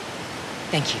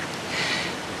 Thank you.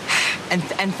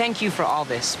 And thank you for all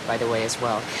this, by the way, as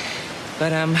well.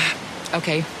 But,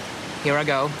 okay, here I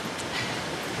go.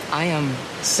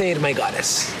 Say it, my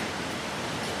goddess.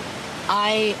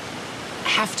 I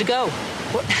have to go.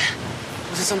 What?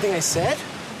 Was it something I said?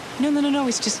 No,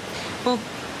 it's just, well,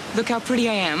 look how pretty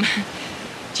I am.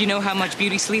 Do you know how much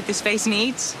beauty sleep this face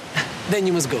needs? Then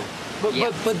you must go.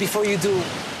 But before you do,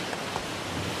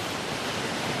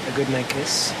 a good night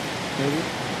kiss, maybe?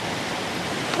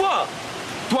 What?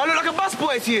 Do I look like a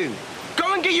busboy to you?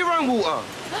 Go and get your own water.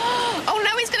 Oh,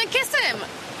 no, he's going to kiss him.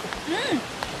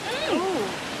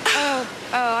 Oh,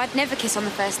 I'd never kiss on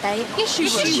the first date. Yes,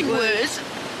 you would.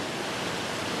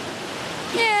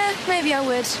 Yeah, maybe I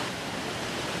would.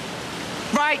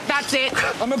 Right, that's it.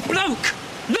 I'm a bloke.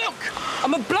 Look,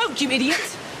 I'm a bloke, you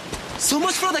idiot. So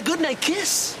much for the good night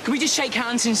kiss. Can we just shake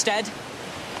hands instead?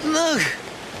 Look,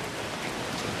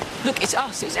 it's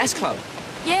us. It's S Club.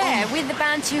 Yeah, we're the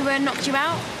band who knocked you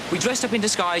out. We dressed up in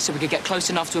disguise so we could get close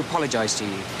enough to apologise to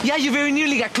you. Yeah, you very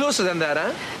nearly got closer than that,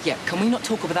 huh? Yeah, can we not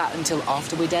talk about that until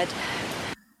after we're dead?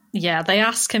 Yeah, they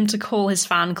ask him to call his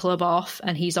fan club off,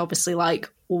 and he's obviously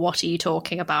like, what are you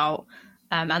talking about?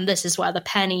 And this is where the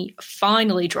penny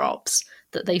finally drops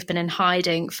that they've been in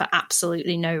hiding for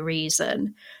absolutely no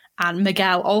reason. And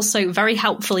Miguel also very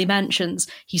helpfully mentions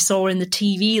he saw in the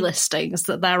TV listings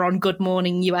that they're on Good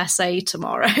Morning USA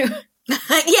tomorrow.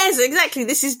 Yes, exactly.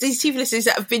 These TV listings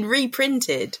that have been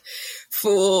reprinted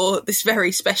for this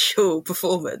very special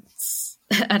performance.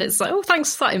 And it's like, oh,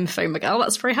 thanks for that info, Miguel.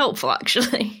 That's very helpful,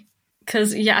 actually.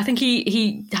 Because, yeah, I think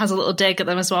he has a little dig at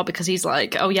them as well, because he's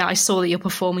like, oh, yeah, I saw that you're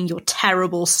performing your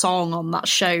terrible song on that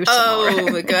show tomorrow.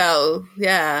 Oh, Miguel,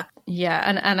 yeah.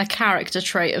 Yeah, and a character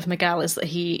trait of Miguel is that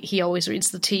he always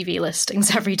reads the TV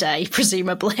listings every day,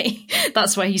 presumably.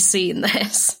 That's where he's seen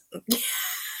this.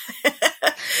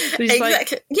 Exactly.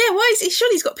 Like, yeah, why is he?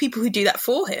 Surely he's got people who do that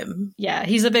for him. Yeah,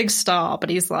 he's a big star, but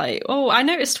he's like, oh, I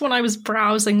noticed when I was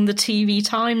browsing the TV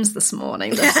Times this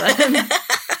morning.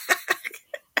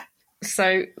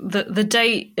 So the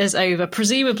date is over.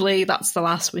 Presumably, that's the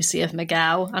last we see of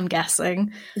Miguel, I'm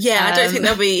guessing. Yeah, I don't think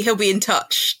he'll be in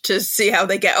touch to see how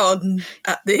they get on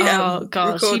at the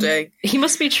recording. He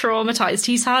must be traumatized.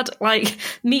 He's had, like,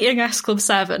 meeting S Club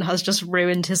 7 has just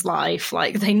ruined his life.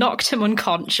 Like, they knocked him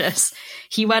unconscious.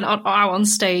 He went out on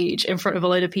stage in front of a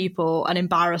load of people and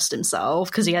embarrassed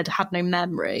himself because he had no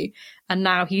memory. And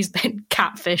now he's been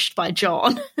catfished by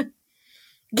John.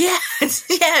 Yeah,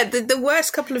 the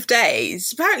worst couple of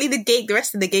days. Apparently the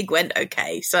rest of the gig went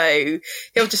okay, so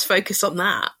he'll just focus on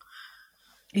that.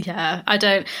 Yeah,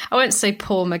 I won't say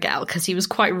poor Miguel, because he was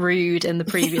quite rude in the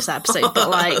previous episode, but,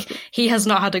 like, he has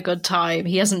not had a good time.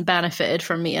 He hasn't benefited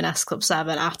from meeting S Club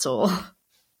 7 at all.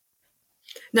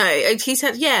 No, he's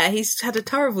had a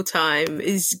terrible time.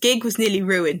 His gig was nearly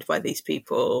ruined by these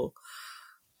people.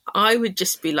 I would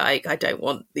just be like, I don't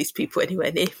want these people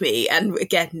anywhere near me. And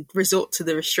again, resort to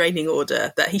the restraining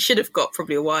order that he should have got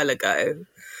probably a while ago,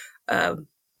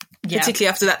 particularly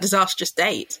after that disastrous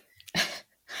date.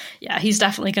 Yeah, he's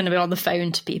definitely going to be on the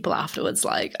phone to people afterwards,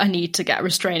 like, I need to get a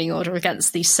restraining order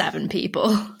against these 7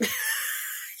 people.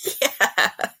 Yeah.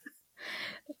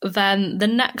 Then the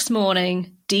next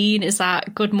morning, Dean is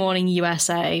at Good Morning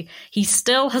USA. He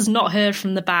still has not heard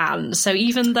from the band. So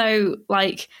even though,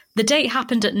 like, the date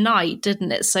happened at night,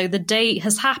 didn't it? So the date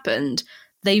has happened.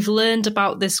 They've learned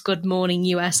about this Good Morning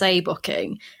USA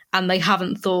booking, and they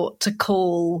haven't thought to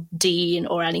call Dean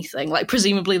or anything. Like,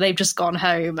 presumably they've just gone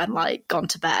home and, like, gone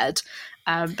to bed.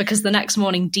 Because the next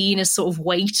morning, Dean is sort of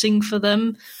waiting for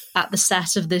them at the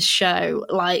set of this show.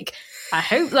 Like, I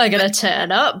hope they're going to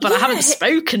turn up, but I haven't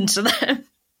spoken to them.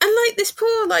 And, like, this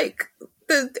poor, like,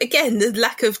 the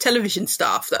lack of television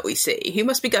staff that we see, who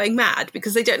must be going mad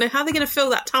because they don't know how they're going to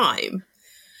fill that time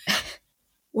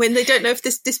when they don't know if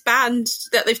this band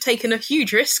that they've taken a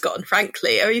huge risk on,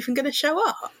 frankly, are even going to show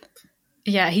up.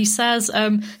 Yeah, he says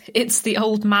it's the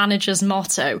old manager's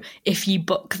motto, if you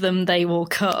book them, they will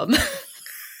come.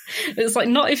 It's like,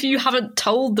 not if you haven't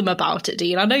told them about it,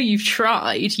 Dean. I know you've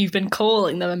tried. You've been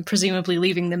calling them and presumably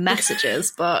leaving them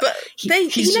messages, but he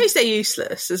knows they're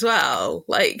useless as well.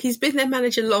 Like, he's been their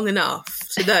manager long enough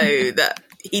to know that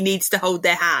he needs to hold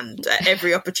their hand at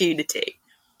every opportunity.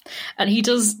 And he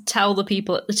does tell the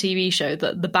people at the TV show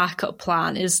that the backup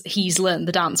plan is he's learned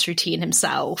the dance routine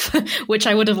himself, which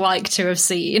I would have liked to have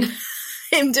seen.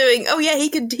 Him doing, he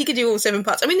could do all 7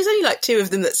 parts. I mean, there's only like 2 of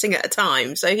them that sing at a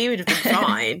time, so he would have been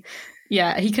fine.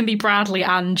 Yeah, he can be Bradley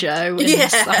and Joe in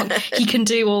this song. He can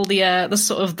do all the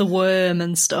sort of the worm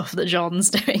and stuff that John's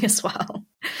doing as well.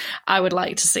 I would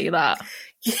like to see that.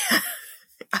 Yeah.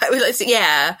 I would like to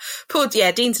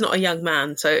see, Dean's not a young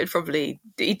man, so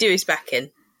he'd do his back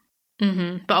in.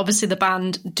 Mm-hmm. But obviously the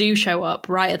band do show up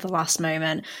right at the last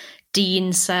moment.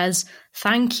 Dean says,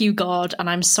 "Thank you, God, and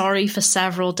I'm sorry for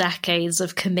several decades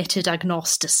of committed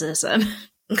agnosticism."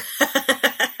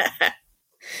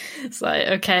 It's like,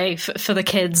 okay, for the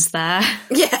kids there.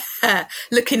 Yeah,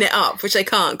 looking it up, which they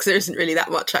can't because there isn't really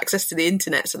that much access to the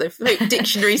internet, so they've put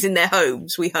dictionaries in their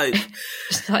homes, we hope.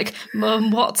 Just like, Mum,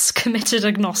 what's committed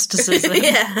agnosticism?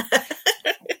 Yeah.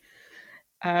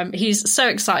 He's so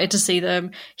excited to see them.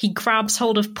 He grabs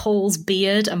hold of Paul's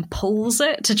beard and pulls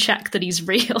it to check that he's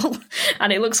real,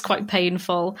 and it looks quite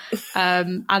painful.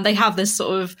 And they have this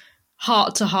sort of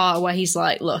heart-to-heart where he's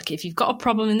like, look, if you've got a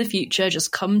problem in the future,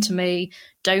 just come to me.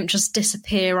 Don't just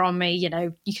disappear on me. You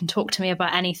know, you can talk to me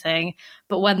about anything.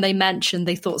 But when they mentioned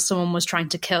they thought someone was trying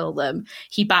to kill them,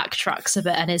 he backtracks a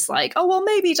bit and is like, oh, well,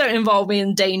 maybe don't involve me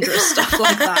in dangerous stuff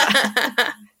like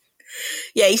that.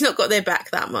 Yeah, he's not got their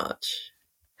back that much.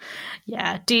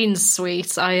 Yeah, Dean's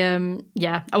sweet. I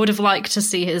would have liked to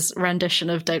see his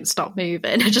rendition of Don't Stop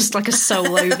Moving, just like a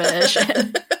solo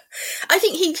version. I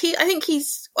think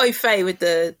he's au fait with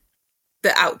the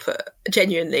output,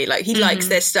 genuinely. Like, he likes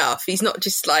their stuff. He's not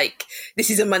just like, this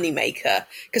is a moneymaker,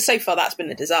 because so far that's been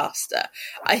a disaster.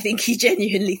 I think he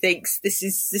genuinely thinks this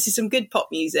is some good pop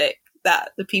music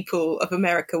that the people of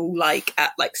America will like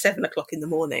at like 7 o'clock in the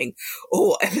morning or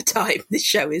whatever time this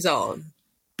show is on.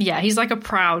 Yeah, he's like a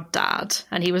proud dad,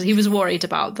 and he was worried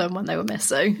about them when they were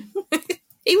missing.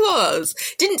 He was.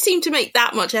 Didn't seem to make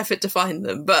that much effort to find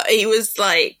them, but he was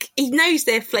like, he knows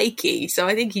they're flaky, so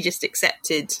I think he just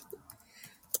accepted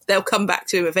they'll come back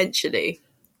to him eventually.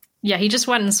 Yeah, he just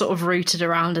went and sort of rooted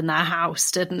around in their house,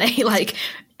 didn't he? Like,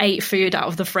 ate food out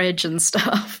of the fridge and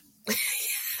stuff.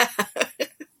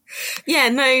 Yeah,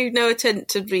 no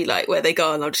attempt to be like, where they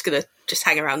go, and I'm just going to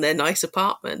hang around their nice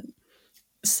apartment.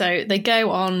 So they go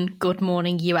on Good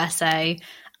Morning USA,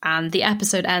 and the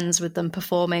episode ends with them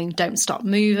performing Don't Stop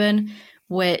Moving,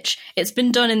 which it's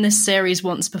been done in this series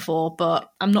once before,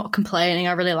 but I'm not complaining.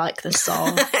 I really like this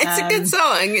song. It's a good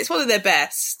song. It's one of their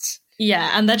best. Yeah,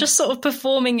 and they're just sort of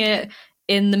performing it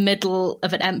in the middle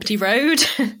of an empty road.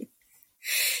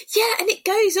 Yeah, and it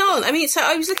goes on. I mean, so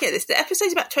I was looking at this. The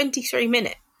episode's about 23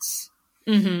 minutes.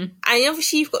 Mm-hmm. And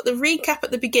obviously you've got the recap at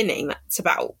the beginning. That's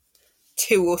about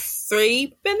 2 or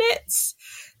 3 minutes.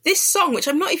 This song, which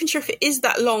I'm not even sure if it is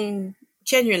that long,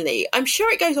 genuinely, I'm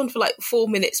sure it goes on for like 4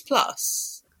 minutes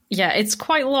plus. Yeah, it's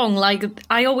quite long. Like,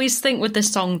 I always think with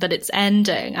this song that it's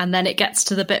ending, and then it gets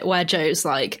to the bit where Joe's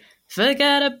like,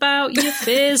 forget about your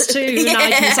fears tonight. Yeah.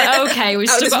 And it's like, okay, we've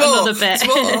still got another bit.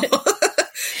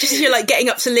 Just as you're like getting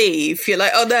up to leave, you're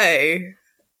like, oh no.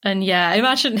 And yeah,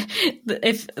 imagine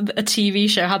if a TV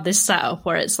show had this setup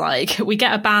where it's like, we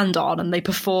get a band on and they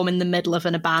perform in the middle of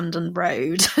an abandoned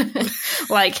road.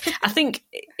 Like, I think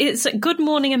it's Good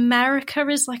Morning America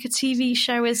is like a TV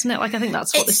show, isn't it? Like, I think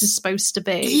that's what this is supposed to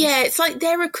be. Yeah, it's like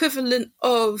their equivalent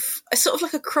of a sort of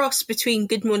like a cross between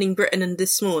Good Morning Britain and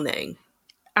This Morning.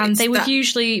 And they would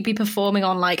usually be performing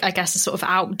on, like, I guess, a sort of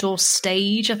outdoor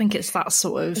stage. I think it's that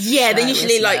sort of Yeah, they're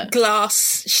usually like it? glass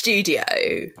studio.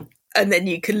 And then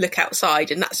you can look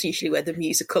outside, and that's usually where the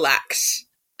musical acts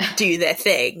do their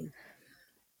thing.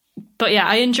 But yeah,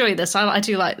 I enjoy this. I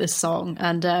do like this song.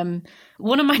 And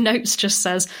one of my notes just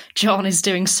says, John is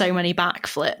doing so many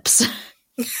backflips.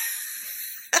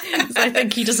 So I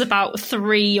think he does about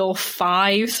 3 or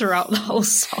 5 throughout the whole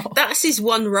song. That's his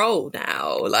one role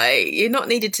now. Like, you're not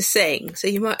needed to sing, so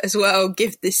you might as well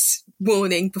give this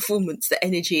morning performance the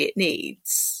energy it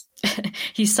needs.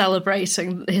 He's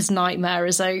celebrating his nightmare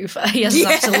is over. He doesn't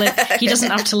have to live. He doesn't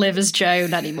have to live as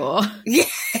Joan anymore. Yeah.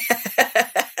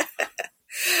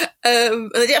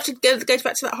 And they have to go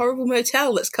back to that horrible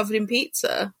motel that's covered in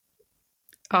pizza.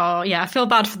 Oh yeah, I feel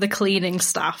bad for the cleaning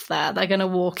staff there. They're going to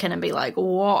walk in and be like,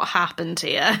 "What happened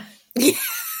here?" Yeah.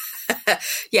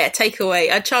 Yeah, take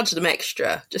away. I'd charge them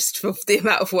extra just for the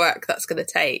amount of work that's going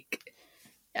to take.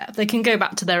 Yeah, they can go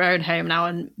back to their own home now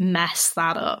and mess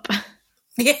that up.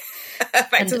 Yeah,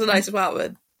 back to the nice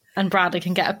apartment. And Bradley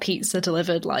can get a pizza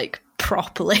delivered, like,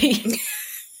 properly.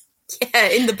 Yeah,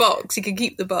 in the box. He can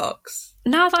keep the box.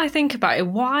 Now that I think about it,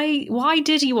 why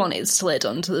did he want it slid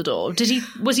onto the door?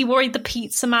 Was he worried the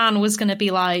pizza man was going to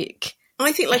be like...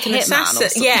 I think like an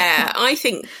assassin. Yeah, I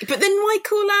think... But then why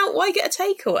call out? Why get a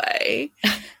takeaway?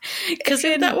 Because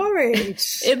you're that worried.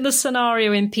 In the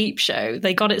scenario in Peep Show,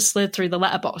 they got it slid through the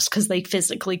letterbox because they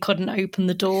physically couldn't open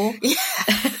the door. Yeah.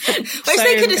 Whereas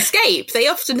they could escape. They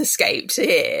often escaped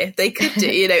here. They could do,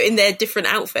 in their different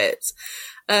outfits.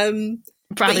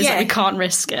 Bradley's like, we can't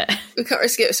risk it. We can't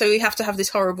risk it, so we have to have this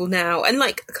horrible now. And,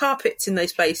 carpets in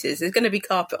those places. There's going to be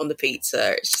carpet on the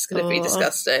pizza. It's just going to be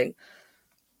disgusting.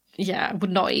 Yeah, I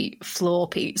would not eat floor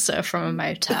pizza from a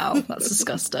motel. That's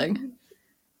disgusting.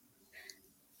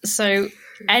 So,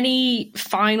 any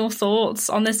final thoughts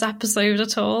on this episode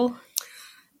at all?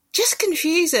 Just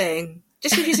confusing.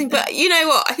 But you know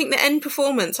what? I think the end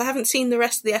performance, I haven't seen the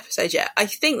rest of the episode yet. I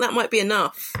think that might be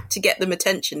enough to get them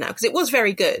attention now, because it was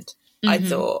very good. I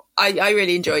thought. I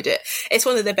really enjoyed it. It's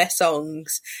one of their best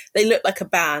songs. They look like a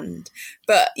band.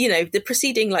 But, the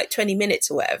preceding 20 minutes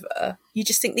or whatever, you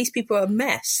just think these people are a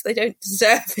mess. They don't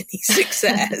deserve any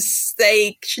success.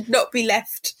 They should not be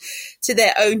left to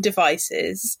their own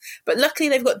devices. But luckily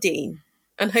they've got Dean.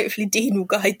 And hopefully Dean will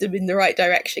guide them in the right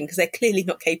direction, because they're clearly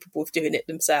not capable of doing it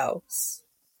themselves.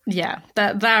 Yeah,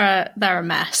 they're a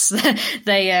mess.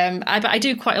 I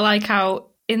do quite like how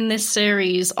in this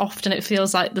series, often it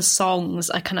feels like the songs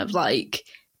are kind of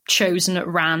chosen at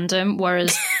random,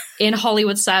 whereas in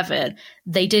Hollywood 7,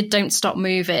 they did Don't Stop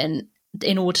Moving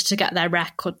in order to get their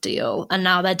record deal, and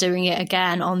now they're doing it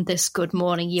again on this Good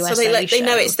Morning USA so show. They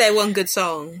know it's their one good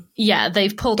song. Yeah,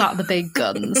 they've pulled out the big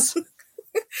guns.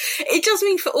 It does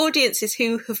mean for audiences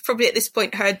who have probably at this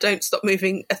point heard Don't Stop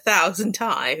Moving 1,000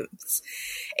 times,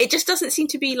 it just doesn't seem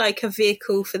to be a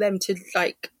vehicle for them to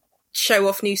show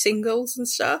off new singles and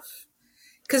stuff.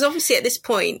 Because obviously at this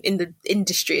point in the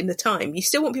industry, in the time, you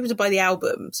still want people to buy the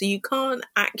album, so you can't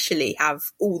actually have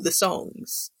all the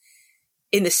songs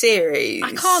in the series.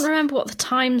 I can't remember what the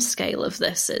time scale of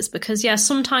this is, because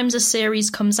sometimes a series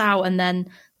comes out and then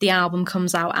the album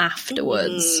comes out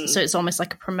afterwards, so it's almost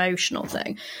like a promotional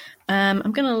thing.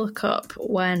 I'm going to look up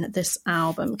when this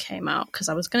album came out, because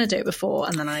I was going to do it before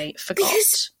and then I forgot.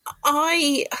 Because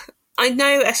I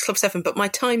know S Club 7, but my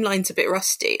timeline's a bit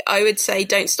rusty. I would say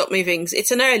Don't Stop Moving.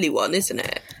 It's an early one, isn't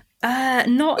it?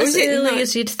 Not as early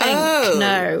as you'd think. Oh.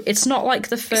 No, it's not like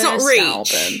the first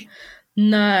album.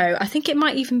 No, I think it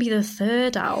might even be the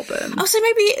third album. Oh, so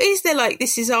maybe is there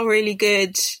this is our really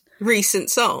good recent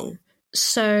song?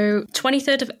 So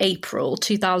 23rd of April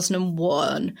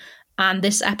 2001, and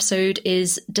this episode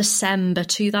is December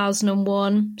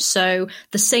 2001. So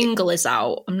the single is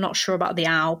out. I'm not sure about the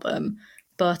album.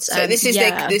 But, so this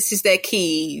is their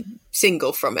key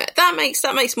single from it. That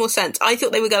makes more sense. I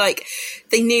thought they were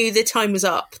they knew the time was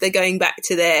up. They're going back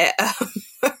to their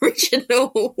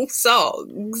original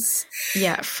songs.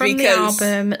 Yeah, from the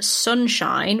album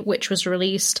Sunshine, which was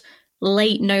released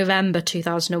late November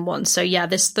 2001. So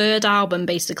this third album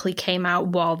basically came out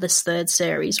while this third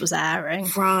series was airing.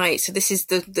 Right. So this is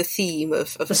the theme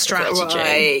of the strategy.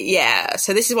 Right. Yeah.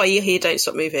 So this is why you hear Don't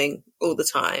Stop Moving all the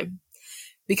time.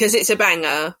 Because it's a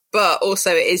banger, but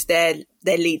also it is their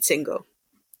lead single.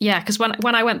 Yeah, because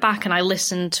when I went back and I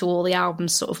listened to all the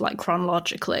albums sort of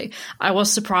chronologically, I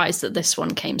was surprised that this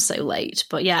one came so late.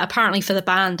 But yeah, apparently for the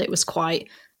band it was quite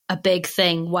a big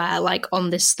thing where on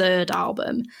this third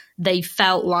album, they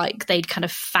felt like they'd kind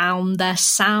of found their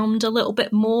sound a little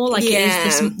bit more. It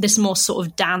is this more sort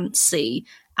of dancey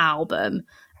album.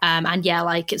 And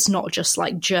it's not just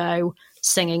Joe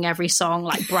singing every song,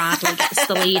 Bradley gets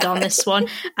the lead on this one.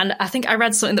 And I think I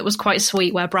read something that was quite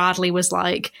sweet where Bradley was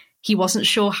he wasn't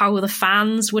sure how the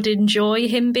fans would enjoy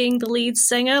him being the lead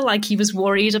singer, he was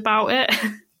worried about it.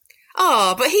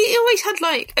 Oh, but he always had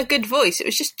a good voice. It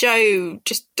was just Joe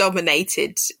just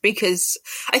dominated, because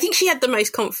I think she had the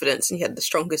most confidence and he had the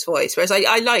strongest voice, whereas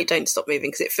I like Don't Stop Moving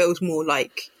because it feels more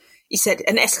you said,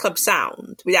 an S Club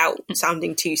sound without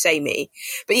sounding too samey.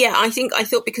 But yeah, I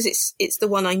thought because it's the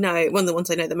one I know, one of the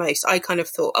ones I know the most, I kind of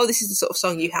thought, oh, this is the sort of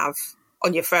song you have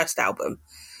on your first album,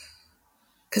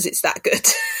 because it's that good.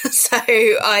 So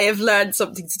I have learned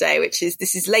something today, which is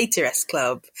this is later S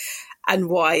Club, and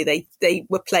why they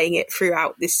were playing it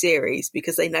throughout this series,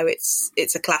 because they know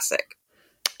it's a classic.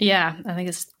 Yeah, I think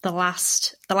it's the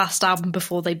last album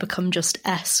before they become just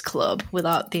S Club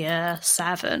without the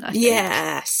 7. I think.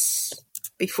 Yes,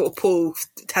 before Paul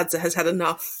has had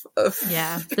enough of.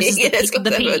 Yeah, this is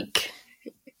the peak.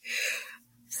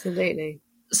 Absolutely.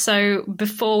 So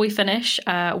before we finish,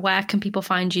 where can people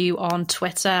find you on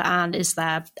Twitter, and is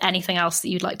there anything else that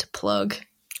you'd like to plug?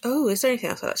 Oh, is there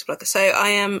anything else I'd like to plug? So I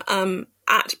am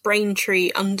at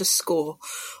Braintree _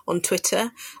 on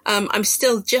Twitter. I'm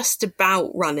still just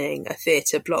about running a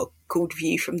theatre blog called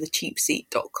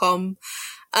viewfromthecheapseat.com.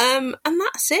 And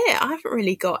that's it. I haven't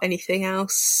really got anything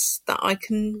else that I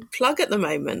can plug at the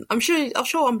moment. I'm sure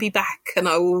I'll be back and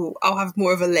I'll have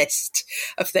more of a list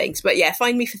of things. But yeah,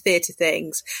 find me for theatre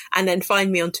things, and then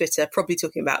find me on Twitter, probably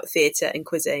talking about theatre and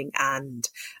quizzing and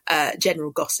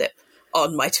general gossip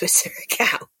on my Twitter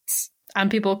account. And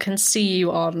people can see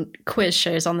you on quiz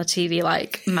shows on the TV,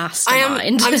 like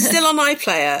Mastermind. I'm still on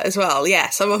iPlayer as well.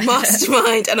 Yes, I'm on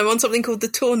Mastermind, and I'm on something called The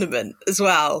Tournament as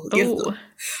well.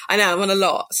 I know, I'm on a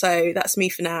lot. So that's me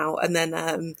for now. And then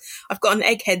I've got an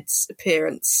Eggheads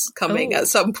appearance coming at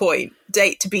some point,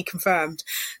 date to be confirmed.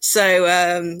 So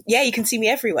yeah, you can see me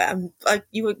everywhere.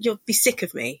 You'll be sick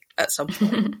of me at some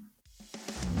point.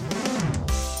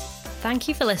 Thank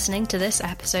you for listening to this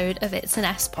episode of It's an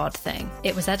S-Pod Thing.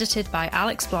 It was edited by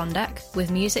Alex Blondek with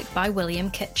music by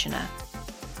William Kitchener.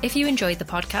 If you enjoyed the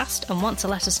podcast and want to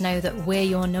let us know that we're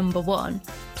your number one,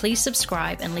 please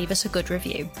subscribe and leave us a good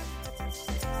review.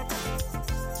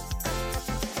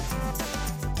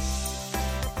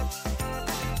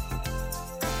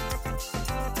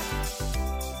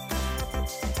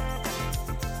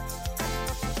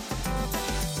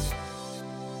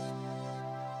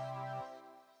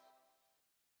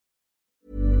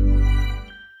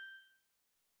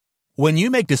 When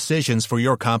you make decisions for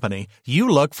your company, you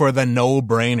look for the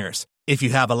no-brainers. If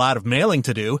you have a lot of mailing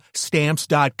to do,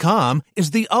 Stamps.com is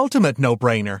the ultimate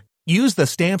no-brainer. Use the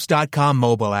Stamps.com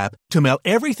mobile app to mail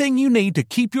everything you need to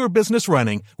keep your business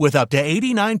running with up to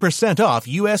 89% off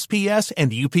USPS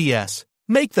and UPS.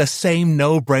 Make the same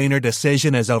no-brainer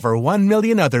decision as over 1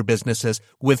 million other businesses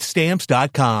with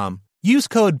Stamps.com. Use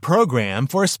code PROGRAM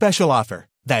for a special offer.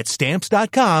 That's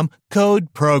Stamps.com,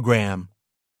 code PROGRAM.